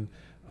women,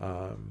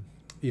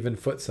 even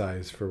foot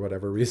size for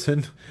whatever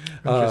reason.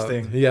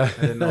 Interesting. Yeah.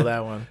 I didn't know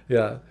that one.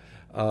 Yeah.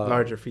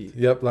 Larger feet.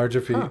 Yep,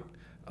 larger feet.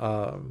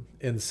 Huh.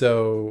 And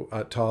so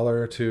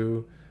taller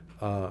too.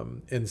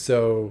 And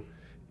so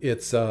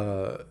it's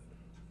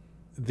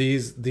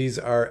these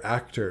are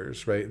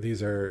actors, right?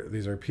 These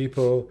are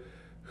people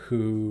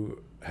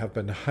who have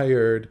been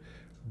hired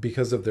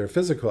because of their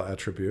physical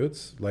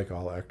attributes, like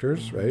all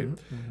actors, right?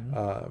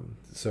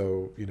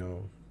 So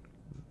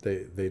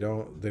they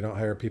don't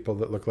hire people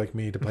that look like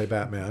me to play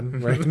Batman,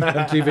 right,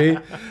 on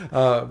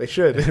TV. They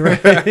should.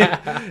 Right?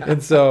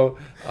 And so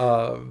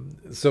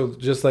so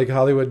just like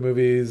Hollywood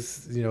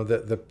movies,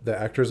 the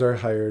actors are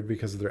hired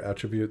because of their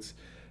attributes.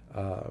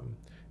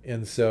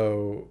 And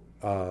so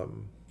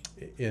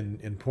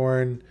in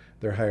porn,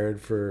 they're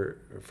hired for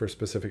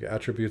specific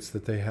attributes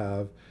that they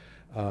have.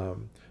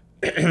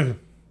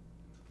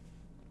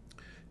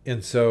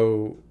 And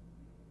so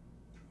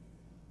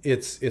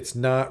it's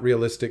not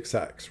realistic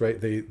sex, right?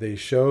 They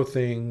show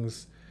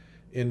things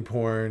in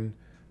porn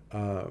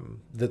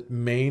that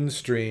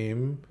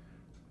mainstream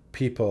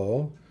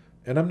people,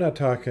 and I'm not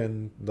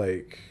talking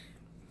like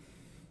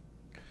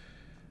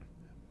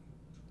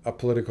a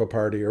political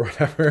party or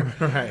whatever,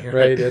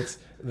 right? It's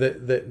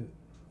that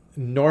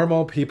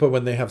normal people,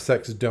 when they have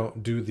sex,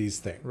 don't do these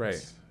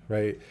things,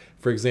 right?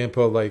 For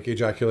example, like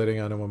ejaculating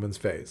on a woman's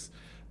face.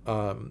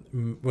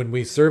 When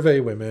we survey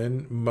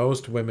women,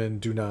 most women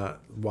do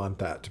not want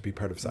that to be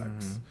part of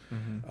sex.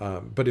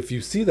 But if you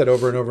see that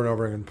over and over and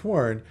over in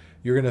porn,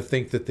 you're going to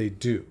think that they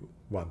do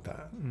want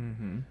that,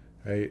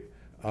 right?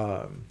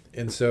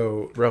 And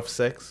so rough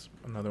sex,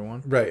 another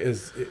one, right?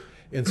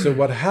 And so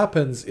what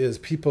happens is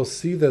people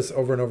see this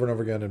over and over and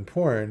over again in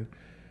porn,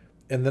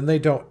 and then they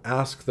don't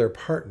ask their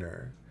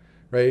partner,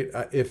 right?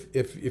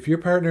 If your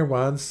partner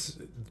wants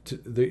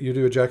you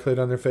to ejaculate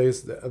on their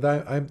face,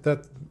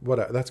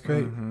 that's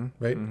great,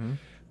 right?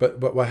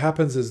 But what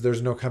happens is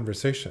there's no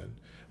conversation,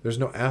 there's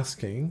no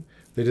asking,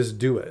 they just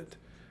do it,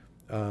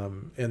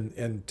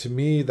 and to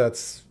me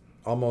that's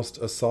almost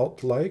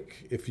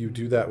assault-like. If you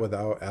do that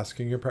without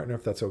asking your partner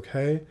if that's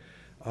okay,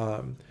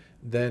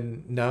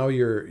 then now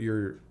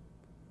you're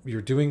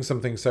doing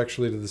something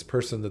sexually to this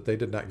person that they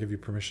did not give you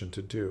permission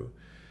to do,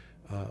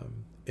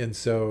 and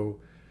so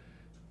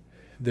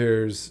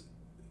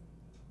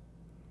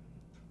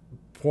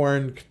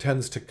porn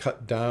tends to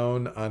cut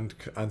down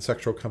on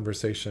sexual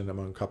conversation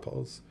among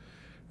couples,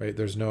 right?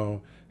 There's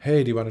no,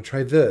 hey, do you want to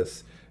try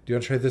this? Do you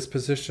want to try this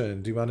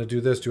position? Do you want to do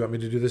this? Do you want me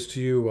to do this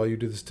to you while you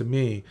do this to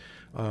me?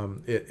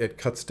 It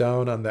cuts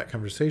down on that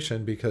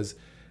conversation because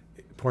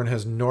porn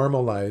has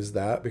normalized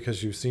that,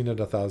 because you've seen it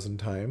 1,000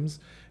 times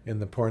in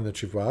the porn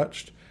that you've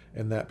watched,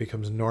 and that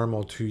becomes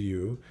normal to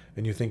you,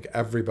 and you think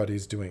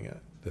everybody's doing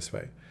it this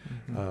way,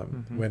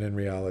 when in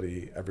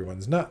reality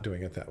everyone's not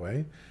doing it that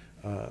way.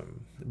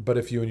 But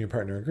if you and your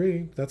partner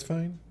agree, that's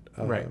fine.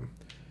 Right.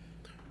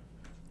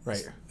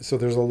 So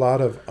there's a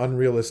lot of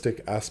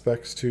unrealistic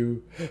aspects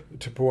to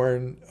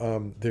porn.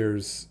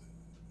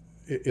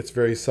 It's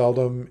very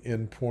seldom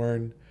in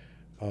porn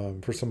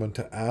for someone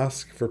to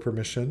ask for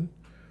permission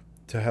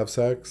to have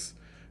sex,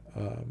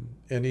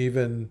 and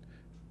even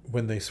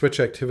when they switch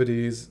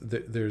activities,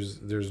 there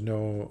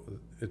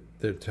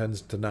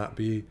tends to not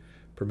be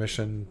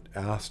permission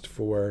asked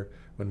for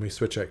when we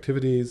switch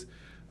activities.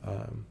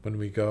 When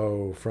we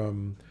go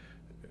from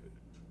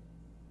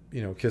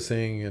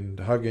kissing and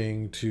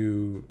hugging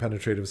to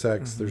penetrative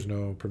sex, there's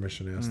no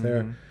permission asked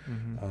there.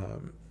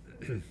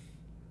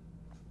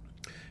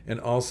 And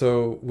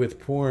also with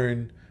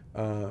porn,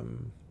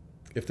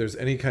 if there's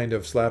any kind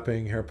of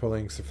slapping, hair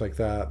pulling, stuff like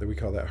that we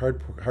call that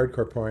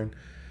hardcore porn,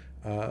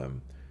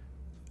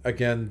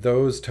 again,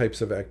 those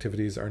types of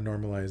activities are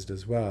normalized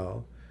as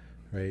well,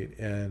 right?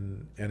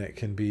 And it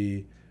can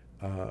be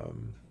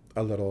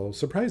a little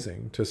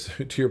surprising to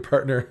your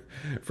partner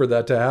for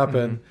that to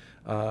happen,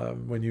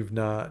 when you've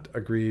not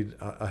agreed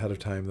ahead of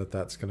time that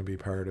that's going to be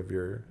part of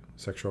your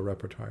sexual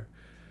repertoire.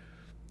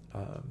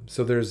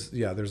 So there's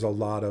a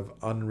lot of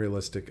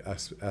unrealistic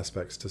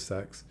aspects to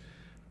sex.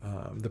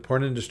 The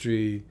porn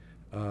industry,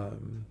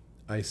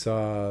 I've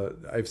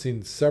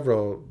seen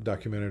several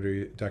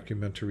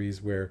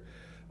documentaries where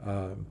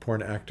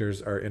porn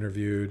actors are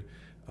interviewed,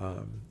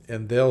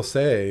 and they'll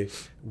say,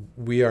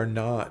 we are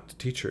not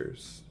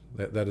teachers.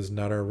 That is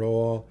not our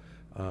role.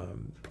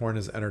 Porn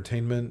is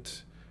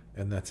entertainment,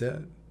 and that's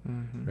it,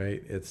 Mm-hmm.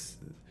 right?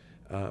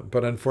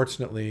 But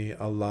unfortunately,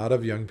 a lot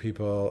of young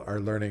people are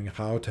learning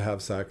how to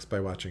have sex by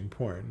watching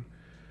porn.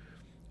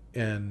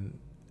 And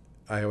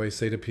I always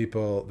say to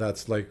people,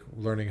 that's like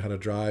learning how to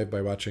drive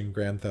by watching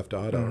Grand Theft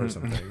Auto or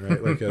something,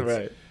 right? Like it's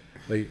Right.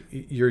 like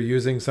you're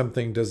using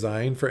something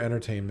designed for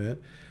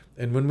entertainment.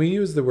 And when we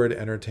use the word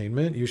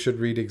entertainment, you should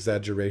read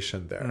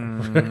exaggeration there,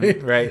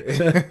 right?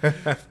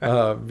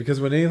 Right. Because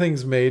when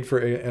anything's made for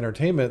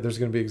entertainment, there's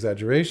going to be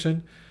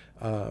exaggeration.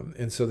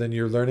 And so then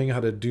you're learning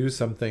how to do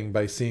something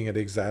by seeing it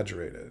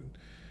exaggerated,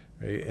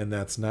 right? And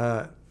that's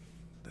not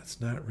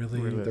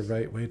really the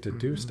right way to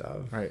do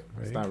stuff. Right.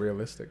 It's not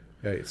realistic.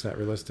 Right. It's not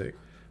realistic.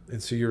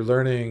 And so you're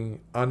learning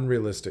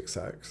unrealistic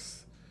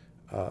sex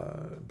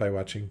by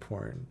watching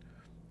porn.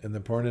 In the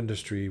porn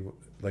industry,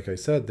 like I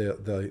said,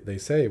 they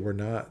say we're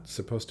not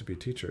supposed to be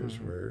teachers.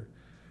 Mm-hmm.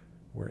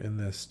 We're in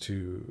this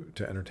to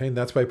entertain.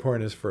 That's why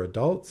porn is for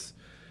adults,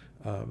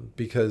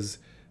 because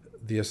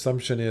the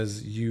assumption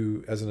is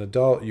you, as an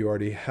adult, you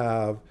already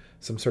have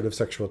some sort of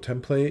sexual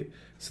template,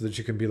 so that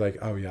you can be like,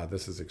 oh yeah,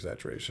 this is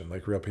exaggeration.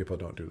 Like real people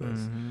don't do this.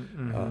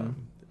 Mm-hmm. Mm-hmm.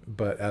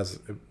 But as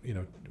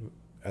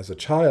a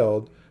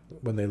child,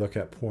 when they look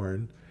at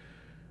porn,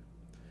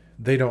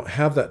 they don't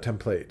have that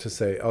template to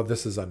say, oh,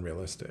 this is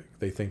unrealistic.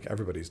 They think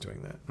everybody's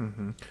doing that.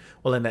 Mm-hmm.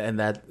 Well, and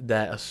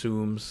that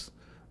assumes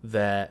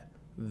that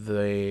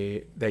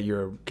that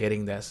you're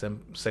getting that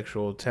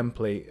sexual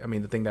template. I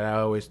mean, the thing that I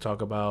always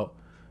talk about,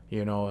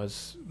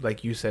 is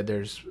like you said,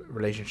 there's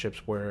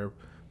relationships where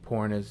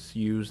porn is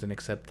used and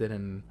accepted,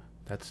 and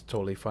that's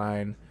totally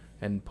fine.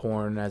 And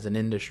porn as an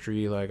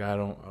industry, like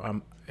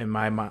in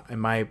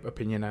my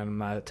opinion, I'm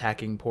not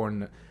attacking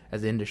porn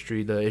as an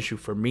industry. The issue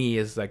for me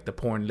is like the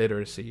porn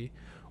literacy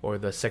or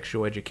the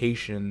sexual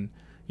education,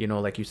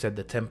 like you said,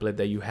 the template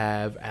that you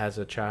have as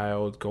a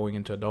child going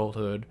into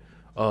adulthood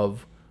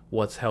of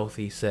what's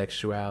healthy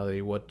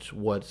sexuality,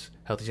 what's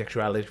healthy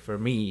sexuality for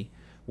me,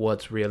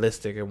 what's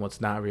realistic and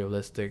what's not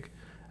realistic.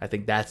 I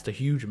think that's the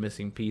huge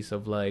missing piece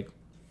of like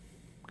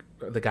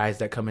the guys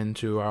that come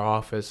into our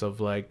office of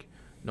like,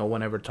 no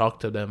one ever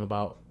talked to them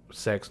about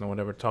sex. No one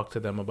ever talked to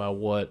them about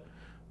what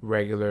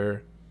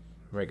regular,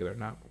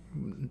 not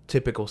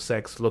typical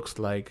sex looks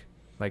like.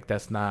 Like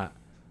that's not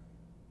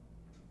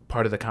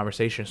part of the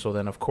conversation. So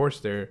then of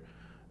course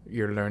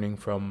you're learning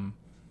from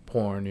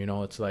porn,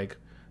 it's like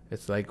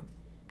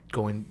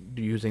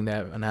using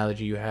that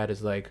analogy you had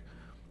is like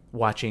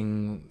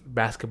watching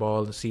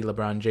basketball to see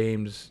LeBron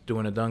James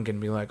doing a dunk and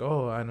be like,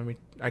 oh,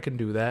 I can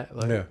do that.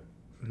 Like, Yeah.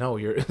 No,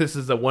 this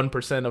is the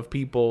 1% of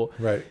people,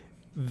 Right.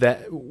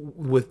 that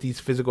with these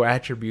physical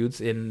attributes.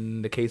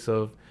 In the case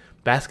of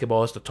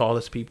basketball, it's the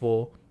tallest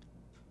people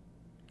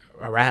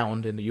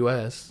around in the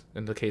U.S.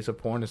 In the case of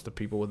porn, it's the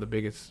people with the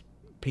biggest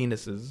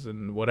penises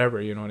and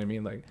whatever, you know what I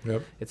mean? Like,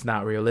 Yep. It's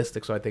not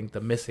realistic. So I think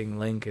the missing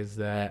link is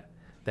that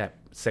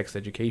sex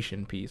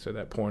education piece or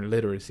that porn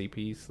literacy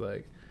piece.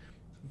 Like,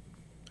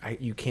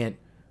 you can't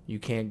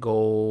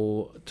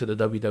go to the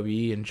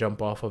WWE and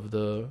jump off of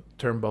the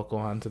turnbuckle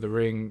onto the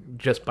ring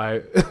just by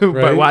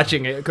by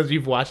watching it, because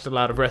you've watched a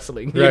lot of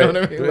wrestling. You know what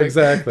I mean? Like,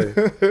 exactly.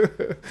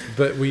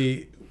 But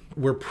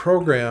we're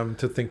programmed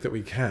to think that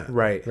we can.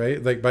 Right.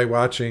 Like by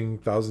watching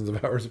thousands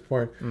of hours of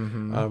porn,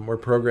 Mm-hmm. We're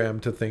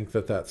programmed to think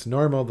that that's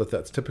normal, that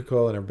that's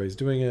typical, and everybody's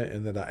doing it,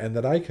 and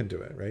that I can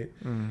do it. Right.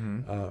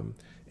 Mm-hmm.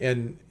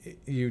 And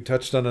you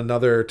touched on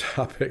another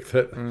topic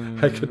that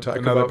I could talk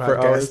Another about for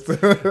hours.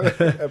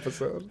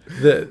 episode.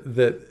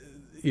 that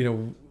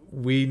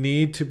we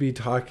need to be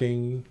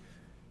talking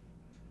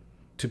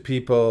to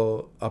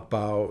people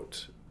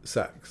about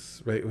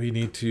sex, right? We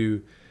need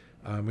to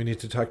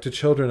talk to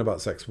children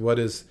about sex. What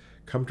is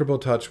comfortable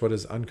touch? What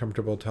is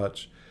uncomfortable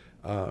touch?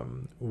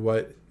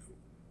 What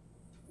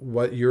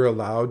you're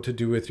allowed to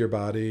do with your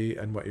body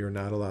and what you're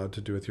not allowed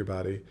to do with your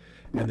body,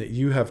 and that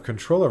you have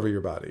control over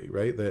your body,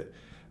 right? That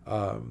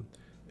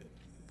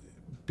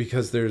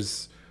because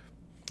there's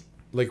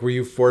like, were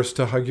you forced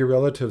to hug your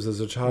relatives as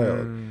a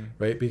child,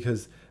 right?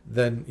 Because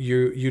then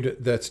you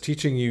that's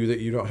teaching you that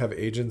you don't have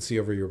agency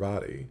over your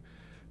body,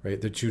 right?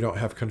 That you don't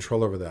have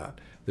control over that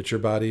your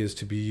body is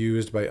to be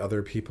used by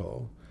other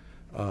people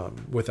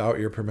without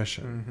your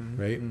permission,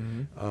 right?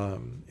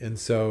 And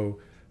so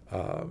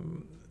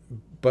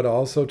but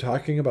also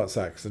talking about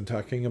sex and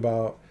talking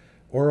about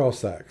oral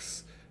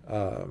sex,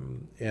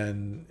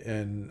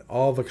 and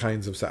all the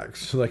kinds of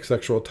sex, like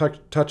sexual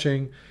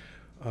touching.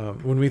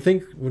 When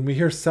we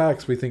hear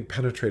sex, we think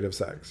penetrative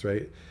sex,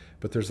 right?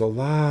 But there's a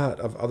lot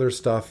of other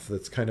stuff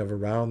that's kind of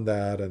around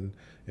that and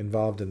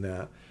involved in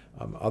that,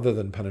 other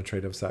than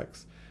penetrative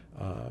sex.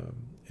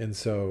 And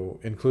so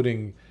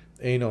including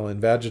anal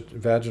and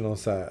vaginal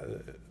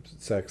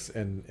sex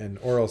and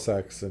oral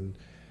sex and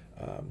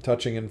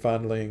touching and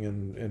fondling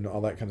and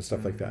all that kind of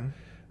stuff like that.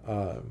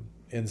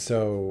 And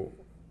so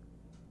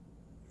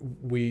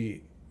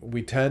we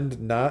tend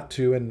not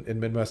to, in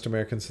Midwest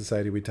American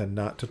society, we tend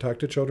not to talk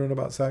to children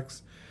about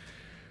sex.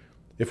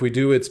 If we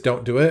do, it's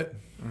don't do it.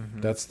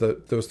 That's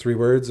those 3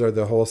 words are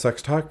the whole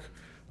sex talk.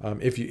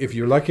 If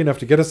you're lucky enough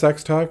to get a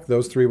sex talk,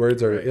 those 3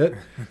 words are Right. it.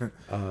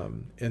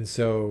 And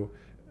so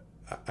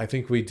I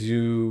think we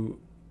do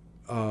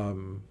a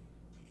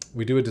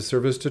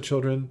disservice to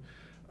children,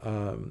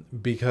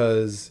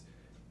 because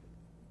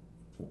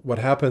what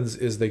happens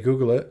is they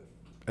Google it,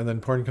 and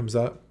then porn comes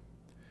up,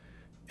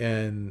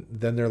 and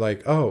then they're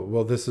like, oh,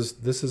 well, this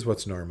is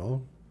what's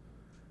normal,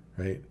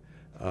 right?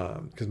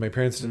 Because my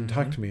parents didn't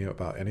talk to me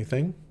about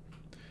anything.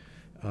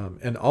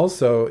 And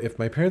also, if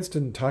my parents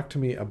didn't talk to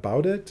me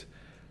about it,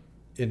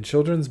 in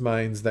children's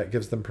minds, that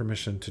gives them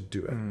permission to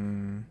do it,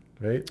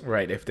 right?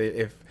 Right. If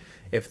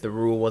the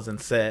rule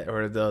wasn't set,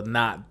 or the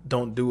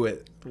don't do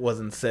it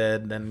wasn't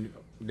said, then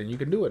you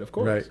can do it, of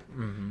course. Right.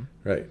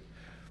 Right.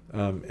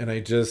 And I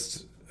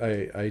just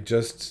had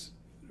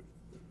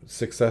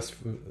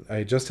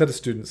a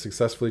student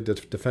successfully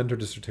defend her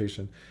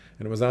dissertation,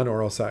 and it was on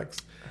oral sex.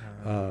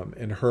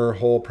 And her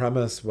whole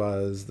premise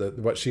was that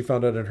what she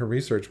found out in her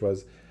research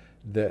was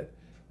that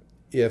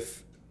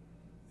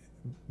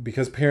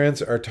because parents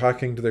are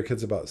talking to their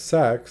kids about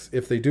sex,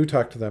 if they do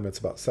talk to them, it's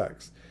about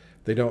sex.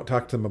 They don't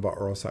talk to them about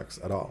oral sex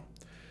at all.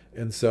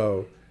 And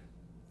so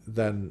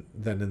then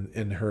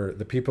in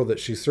the people that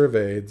she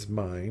surveyed's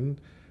mind,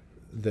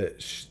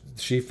 that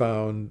she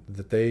found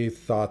that they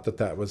thought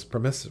that was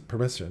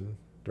permission,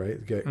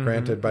 right?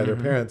 Granted by their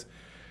parents,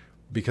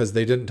 because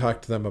they didn't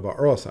talk to them about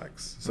oral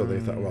sex. So they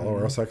thought, well,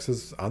 oral sex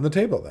is on the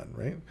table then,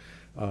 right?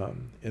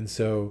 And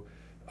so,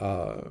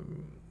 I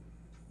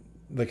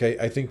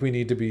think we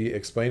need to be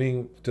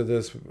explaining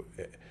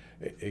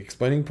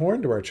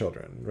porn to our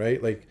children,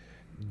 right? Like,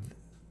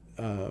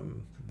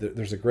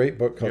 there's a great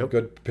book called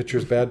Good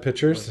Pictures, Bad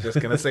Pictures. I was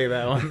just gonna say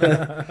that one.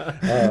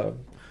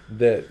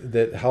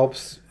 That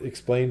helps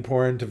explain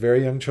porn to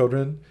very young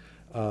children,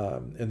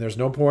 and there's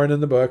no porn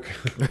in the book.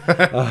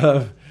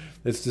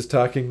 It's just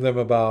talking to them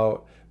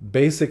about,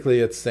 basically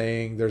it's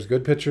saying there's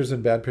good pictures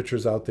and bad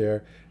pictures out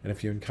there, and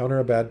if you encounter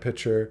a bad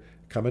picture,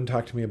 come and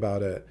talk to me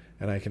about it,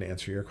 and I can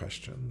answer your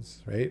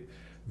questions, right?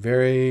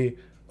 Very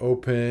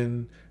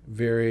open,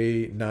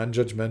 very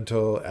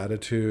non-judgmental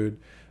attitude.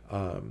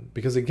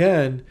 Because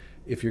again,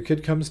 if your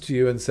kid comes to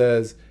you and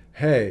says,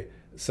 hey,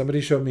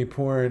 somebody showed me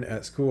porn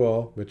at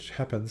school, which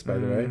happens, by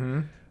the way,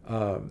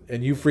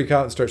 and you freak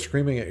out and start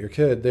screaming at your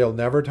kid, they'll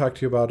never talk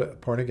to you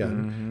about porn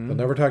again. They'll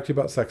never talk to you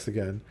about sex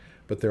again,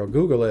 but they'll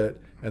Google it,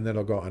 and then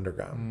it'll go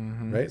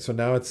underground, right? So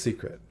now it's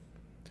secret.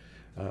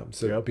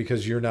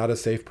 Because you're not a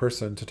safe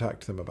person to talk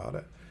to them about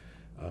it.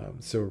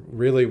 So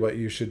really what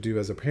you should do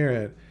as a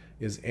parent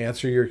is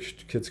answer your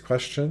kids'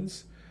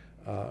 questions,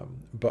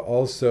 but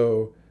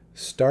also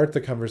start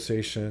the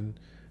conversation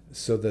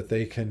so that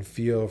they can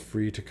feel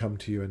free to come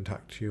to you and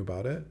talk to you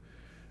about it.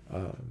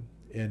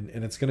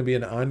 And it's going to be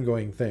an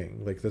ongoing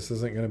thing. Like, this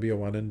isn't going to be a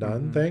one and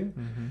done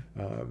thing.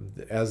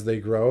 As they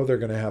grow, they're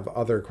going to have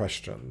other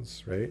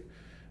questions, right?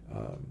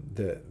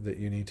 That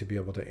you need to be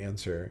able to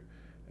answer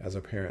as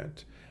a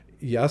parent.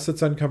 Yes,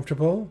 it's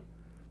uncomfortable,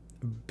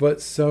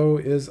 but so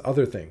is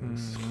other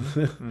things,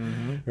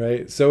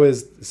 right? So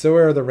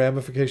are the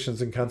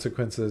ramifications and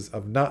consequences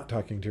of not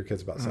talking to your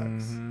kids about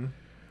sex,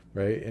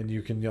 right? And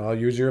you can all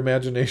use your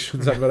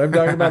imaginations on what I'm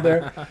talking about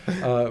there.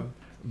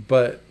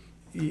 But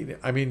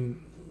I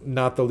mean,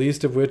 not the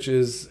least of which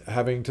is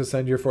having to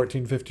send your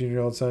 14,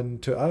 15-year-old son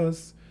to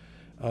us,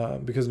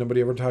 because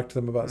nobody ever talked to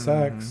them about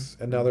sex,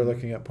 and now they're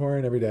looking at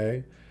porn every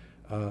day.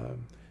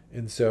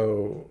 And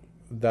so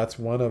that's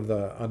one of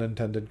the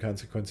unintended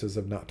consequences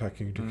of not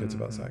talking to kids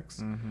about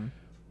sex,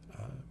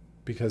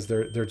 because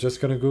they're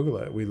just going to Google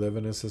it. We live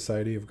in a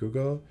society of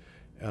Google,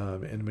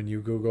 and when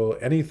you Google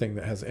anything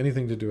that has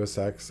anything to do with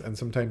sex, and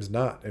sometimes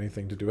not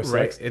anything to do with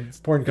sex,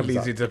 porn comes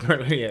up.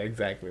 Yeah,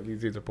 exactly. It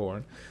leads you to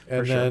porn,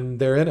 and then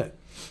they're in it,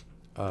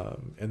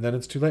 and then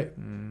it's too late.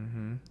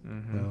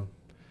 Well,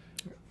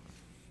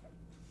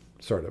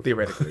 sort of.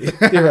 Theoretically.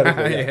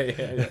 Theoretically,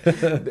 yeah.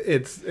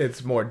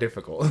 It's more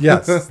difficult.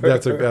 Yes,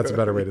 that's a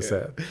better way to say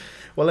it.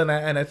 Well, and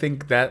I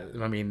think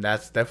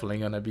that's definitely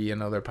going to be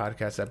another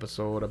podcast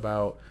episode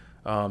about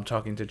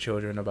talking to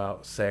children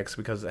about sex,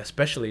 because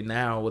especially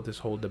now with this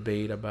whole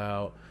debate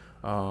about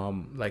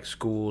like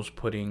schools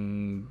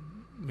putting,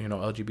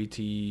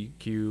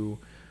 LGBTQ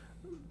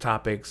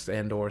topics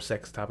and or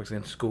sex topics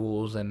in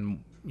schools,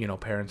 and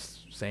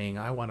parents saying,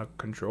 I want to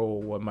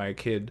control what my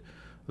kid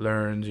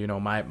learns.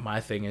 My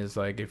thing is,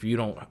 like, if you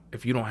don't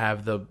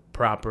have the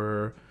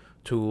proper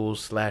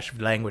tools /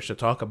 language to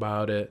talk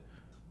about it,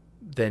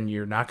 then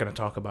you're not going to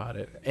talk about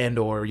it, and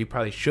or you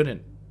probably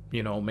shouldn't.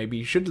 Maybe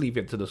you should leave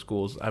it to the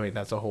schools. I mean,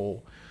 that's a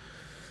whole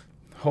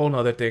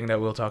nother thing that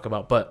we'll talk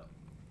about. But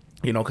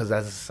because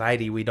as a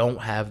society, we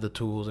don't have the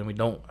tools, and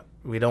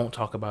we don't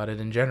talk about it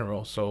in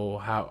general. So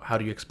how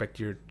do you expect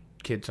your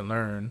kid to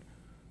learn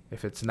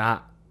if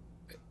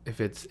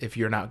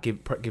you're not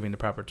giving the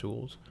proper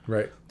tools?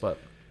 Right. But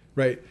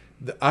right.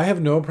 I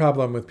have no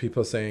problem with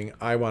people saying,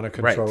 I want to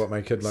control what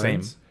my kid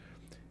learns. Same.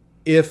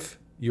 If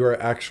you are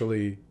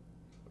actually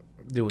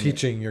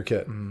teaching your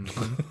kid.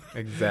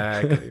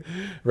 Exactly.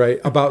 Right.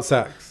 About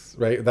sex.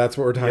 Right. That's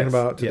what we're talking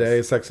about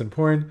today, sex and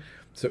porn.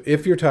 So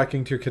if you're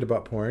talking to your kid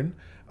about porn,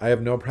 I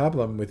have no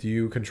problem with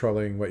you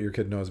controlling what your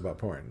kid knows about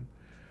porn.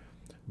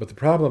 But the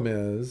problem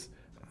is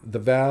the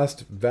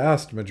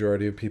vast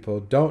majority of people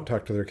don't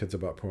talk to their kids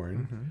about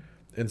porn.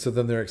 Mm-hmm. And so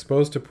then they're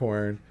exposed to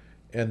porn,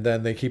 and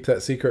then they keep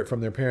that secret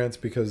from their parents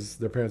because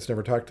their parents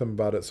never talked to them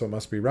about it, so it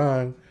must be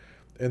wrong.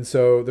 And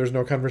so there's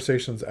no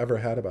conversations ever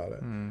had about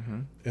it. Mm-hmm.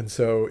 And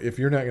so if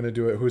you're not going to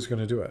do it, who's going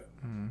to do it?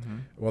 Mm-hmm.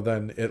 Well,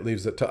 then it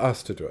leaves it to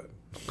us to do it.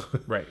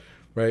 Right.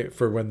 Right?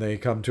 For when they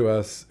come to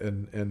us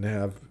and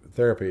have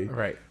therapy.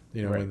 Right.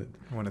 You know, right.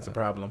 When it's a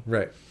problem.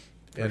 Right.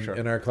 And, sure.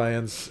 and our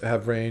clients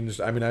have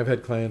ranged. I mean, I've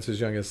had clients as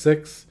young as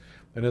 6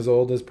 and as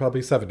old as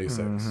probably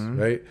 76,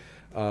 mm-hmm. right?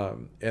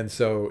 And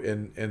so,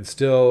 and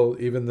still,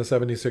 even the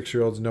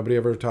 76-year-olds, nobody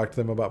ever talked to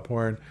them about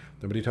porn.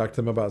 Nobody talked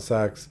to them about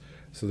sex.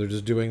 So they're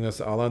just doing this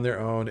all on their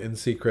own in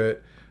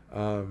secret.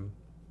 And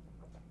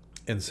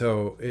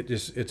so it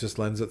just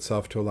lends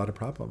itself to a lot of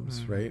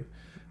problems, mm-hmm. right?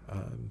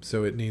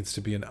 So it needs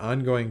to be an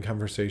ongoing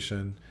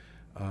conversation.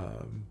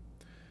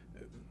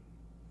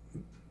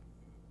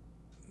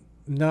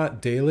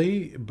 Not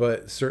daily,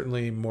 but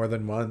certainly more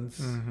than once,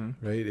 mm-hmm.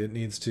 right? It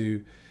needs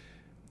to,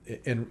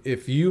 and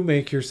if you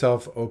make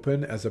yourself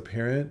open as a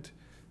parent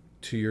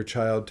to your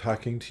child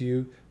talking to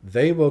you,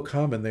 they will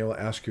come and they will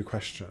ask you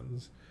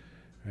questions,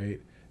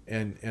 right?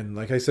 And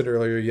like I said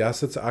earlier,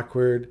 yes, it's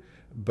awkward,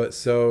 but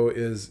so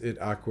is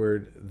it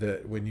awkward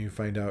that when you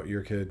find out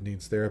your kid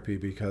needs therapy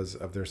because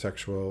of their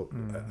sexual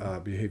mm-hmm.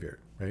 Behavior,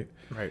 right?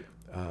 Right.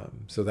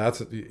 So that's,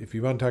 if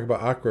you want to talk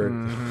about awkward,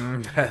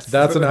 mm-hmm.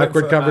 that's an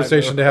awkward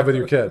conversation to have with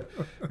your kid,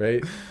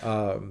 right?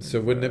 So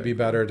wouldn't it be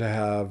better to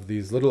have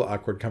these little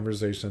awkward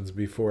conversations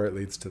before it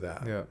leads to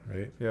that? Yeah.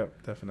 Right. Yeah,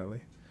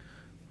 definitely.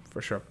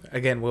 For sure.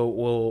 Again,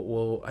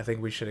 we'll I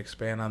think we should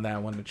expand on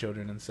that one, the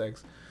children and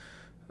sex.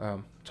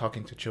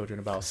 Talking to children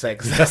about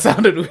sex. That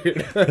sounded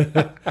weird.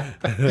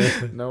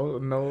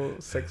 No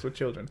sex with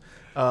children.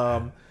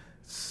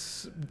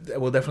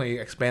 We'll definitely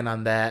expand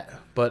on that.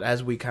 But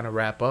as we kind of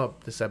wrap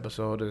up, this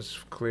episode is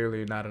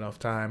clearly not enough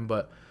time.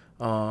 But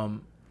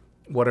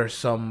what are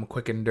some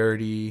quick and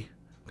dirty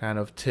kind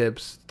of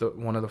tips?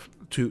 One of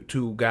the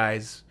two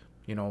guys,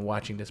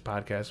 watching this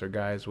podcast are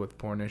guys with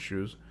porn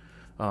issues.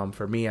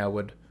 For me,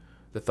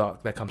 the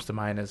thought that comes to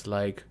mind is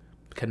like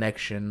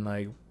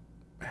connection,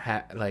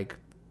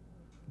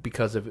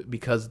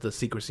 because the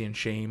secrecy and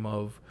shame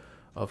of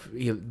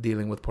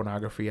dealing with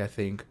pornography. I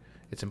think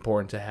it's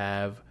important to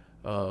have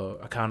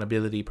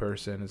accountability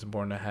person. It's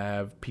important to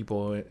have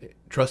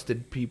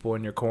trusted people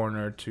in your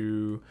corner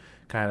to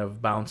kind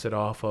of bounce it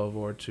off of,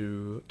 or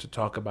to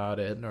talk about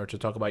it, or to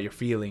talk about your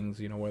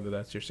feelings, whether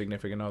that's your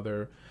significant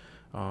other,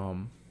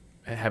 and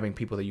having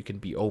people that you can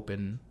be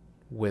open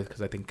with,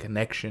 because I think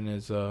connection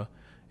is the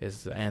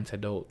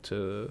antidote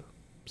to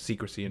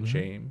secrecy and mm-hmm.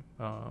 shame.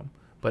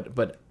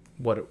 But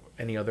what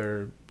any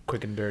other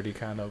quick and dirty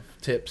kind of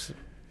tips?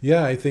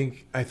 Yeah, I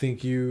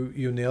think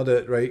you nailed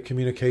it, right?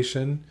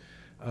 Communication.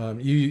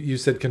 You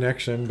said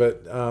connection,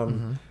 but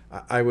mm-hmm.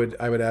 I would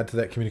add to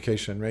that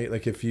communication, right?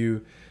 Like if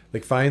you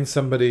find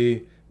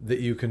somebody that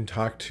you can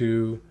talk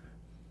to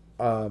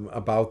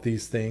about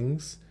these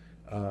things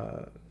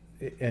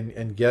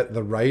and get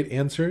the right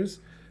answers,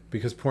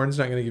 because porn's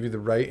not going to give you the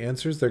right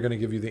answers. They're going to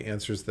give you the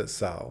answers that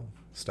sell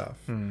stuff.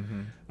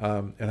 Mm-hmm.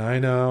 And I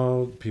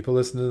know people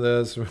listen to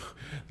this, they're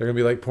going to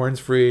be like, porn's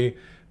free.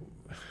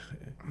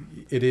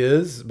 It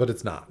is, but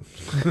it's not.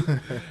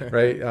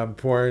 Right?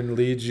 Porn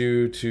leads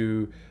you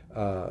to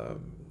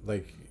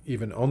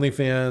even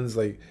OnlyFans,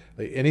 like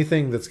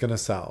anything that's going to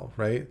sell,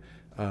 right?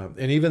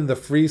 And even the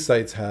free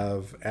sites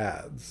have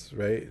ads,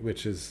 right?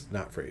 Which is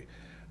not free.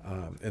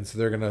 And so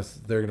they're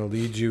gonna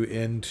lead you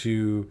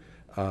into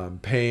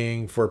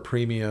paying for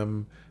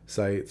premium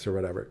sites or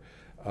whatever.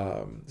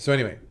 So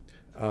anyway,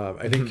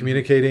 I think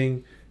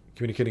communicating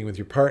with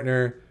your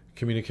partner,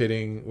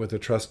 communicating with a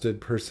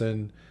trusted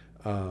person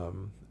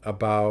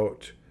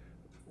about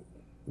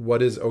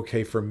what is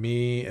okay for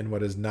me and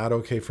what is not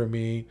okay for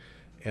me,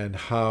 and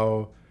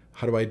how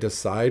do I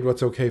decide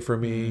what's okay for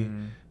me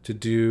to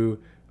do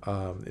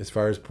as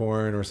far as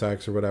porn or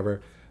sex or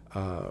whatever,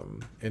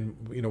 and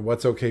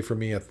what's okay for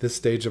me at this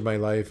stage of my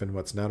life and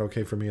what's not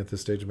okay for me at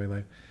this stage of my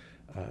life.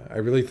 I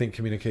really think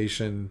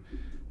communication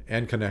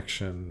and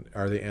connection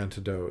are the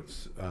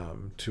antidotes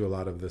to a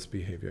lot of this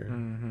behavior.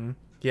 Mm-hmm.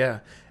 Yeah,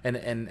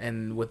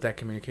 and with that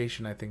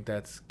communication, I think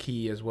that's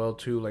key as well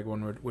too. Like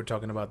when we're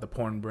talking about the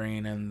porn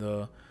brain and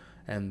the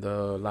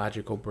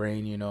logical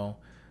brain,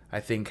 I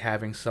think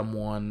having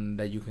someone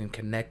that you can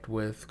connect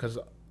with, because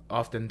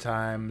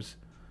oftentimes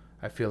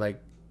I feel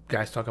like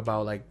guys talk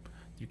about like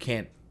you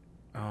can't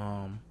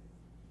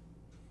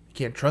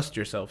trust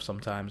yourself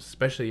sometimes,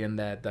 especially in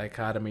that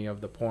dichotomy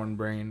of the porn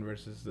brain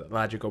versus the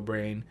logical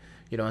brain,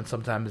 and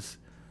sometimes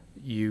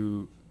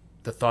the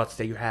thoughts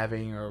that you're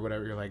having or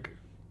whatever, you're like,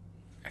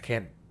 I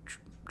can't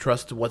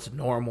trust what's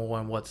normal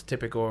and what's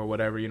typical or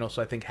whatever,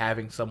 so I think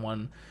having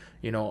someone,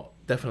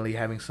 definitely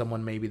having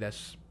someone maybe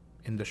that's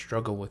in the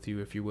struggle with you,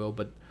 if you will,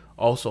 but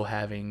also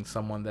having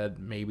someone that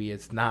maybe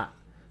it's not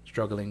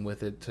struggling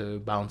with it, to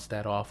bounce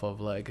that off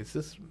of, like, is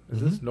this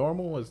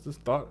normal? Is this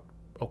thought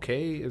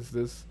okay? Is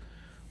this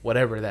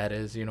whatever that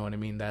is? You know what I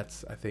mean?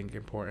 That's, I think,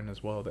 important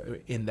as well,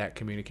 that in that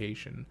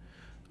communication.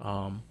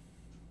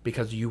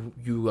 Because you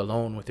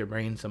alone with your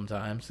brain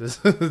sometimes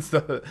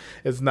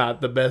it's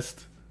not the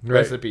best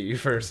recipe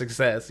for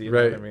success. You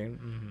know what I mean?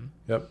 Mm-hmm.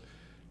 Yep.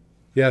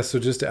 Yeah. So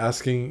just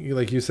asking,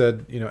 like you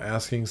said,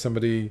 asking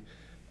somebody,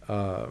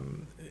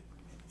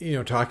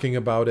 talking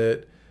about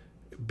it,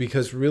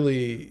 because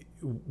really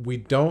we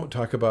don't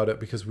talk about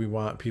it because we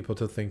want people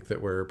to think that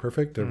we're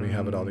perfect and we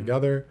have it all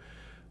together.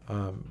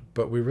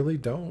 But we really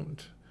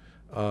don't.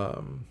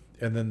 And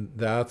then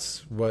that's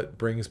what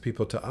brings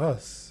people to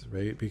us,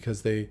 right?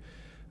 Because they,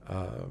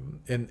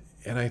 and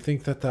I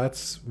think that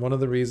that's one of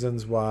the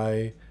reasons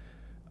why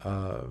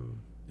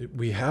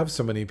we have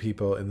so many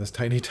people in this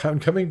tiny town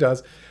coming to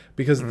us,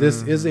 because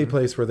this is a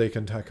place where they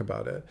can talk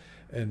about it,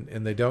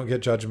 and they don't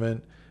get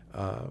judgment,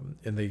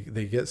 and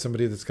they get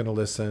somebody that's going to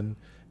listen,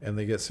 and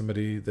they get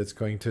somebody that's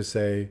going to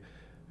say,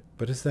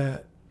 but is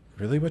that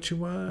really what you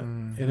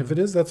want? And if it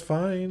is, that's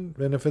fine.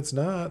 And if it's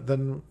not,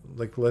 then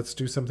like, let's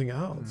do something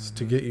else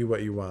to get you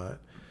what you want.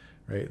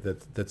 Right.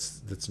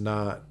 That's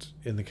not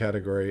in the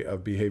category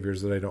of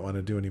behaviors that I don't want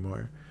to do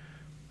anymore.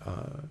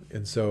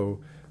 And so,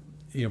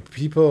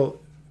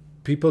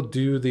 people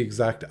do the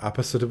exact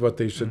opposite of what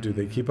they should do.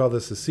 They keep all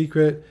this a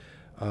secret.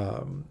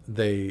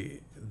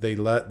 They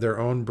let their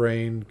own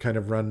brain kind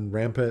of run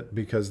rampant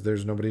because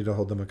there's nobody to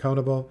hold them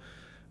accountable.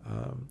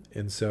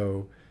 And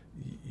so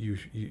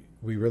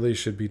we really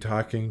should be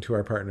talking to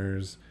our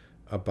partners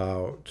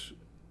about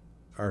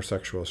our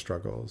sexual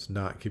struggles,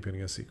 not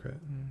keeping a secret.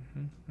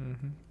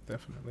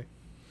 Definitely.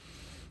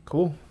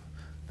 Cool.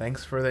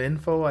 Thanks for the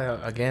info.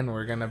 Again,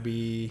 we're going to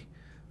be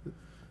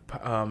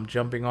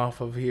jumping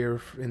off of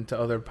here into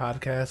other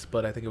podcasts,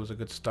 but I think it was a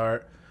good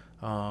start,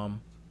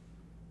 and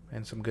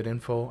some good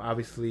info.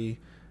 Obviously,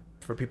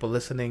 for people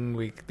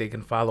listening, they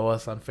can follow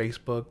us on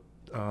Facebook,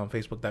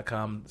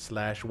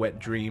 facebook.com/Wet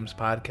Dreams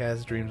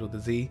Podcast, dreams with a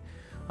Z,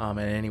 and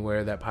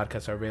anywhere that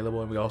podcasts are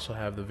available. And we also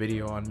have the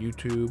video on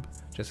YouTube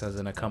just as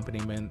an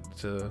accompaniment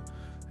to,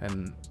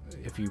 and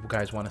if you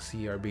guys want to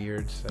see our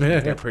beards,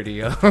 they're pretty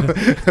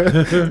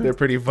they're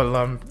pretty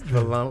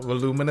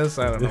voluminous.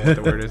 I don't know what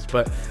the word is,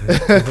 but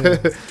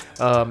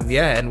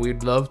and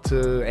we'd love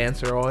to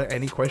answer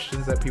any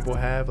questions that people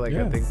have. I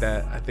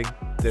think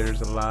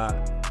there's a lot,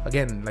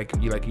 again, like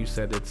you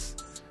said, it's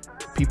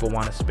people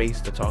want a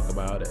space to talk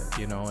about it,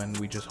 and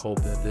we just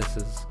hope that this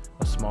is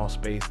a small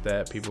space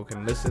that people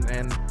can listen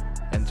and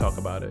talk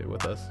about it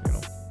with us,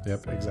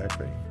 Yep,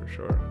 exactly. For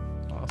sure.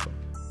 Awesome.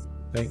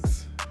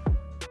 Thanks.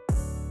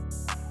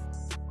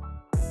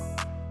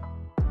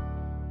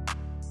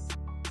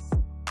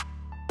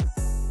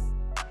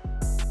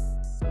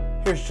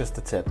 Here's just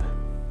a tip.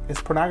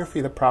 Is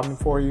pornography the problem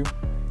for you?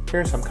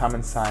 Here are some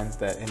common signs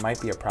that it might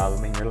be a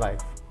problem in your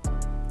life.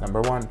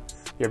 Number 1,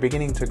 you're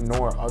beginning to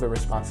ignore other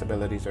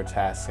responsibilities or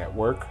tasks at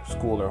work,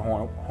 school, or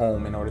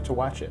home in order to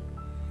watch it.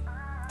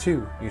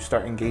 2, you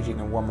start engaging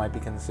in what might be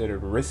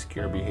considered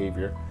riskier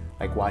behavior,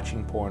 like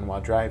watching porn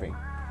while driving.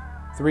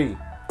 3,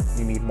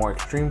 you need more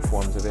extreme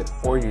forms of it,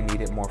 or you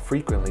need it more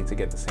frequently to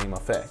get the same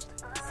effect.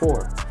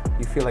 4,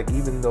 you feel like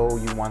even though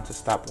you want to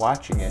stop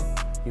watching it,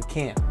 you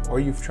can't, or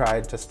you've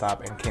tried to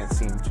stop and can't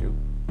seem to.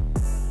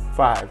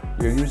 5,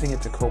 you're using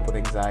it to cope with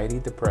anxiety,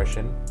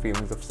 depression,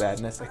 feelings of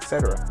sadness,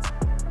 etc.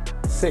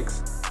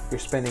 6, you're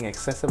spending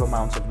excessive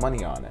amounts of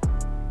money on it.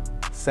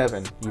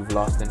 7, you've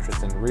lost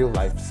interest in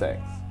real-life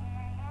sex.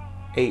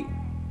 8,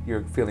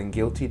 you're feeling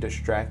guilty,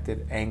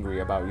 distracted,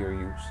 angry about your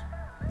use.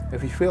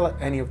 If you feel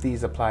like any of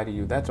these apply to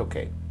you, that's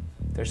okay.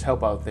 There's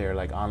help out there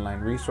like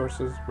online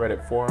resources,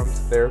 Reddit forums,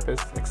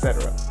 therapists,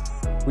 etc.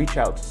 Reach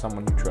out to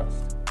someone you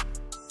trust.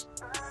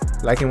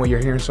 Liking what you're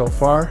hearing so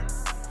far?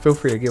 Feel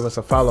free to give us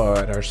a follow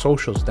at our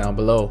socials down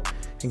below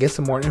and get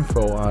some more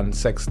info on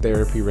sex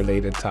therapy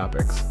related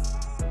topics.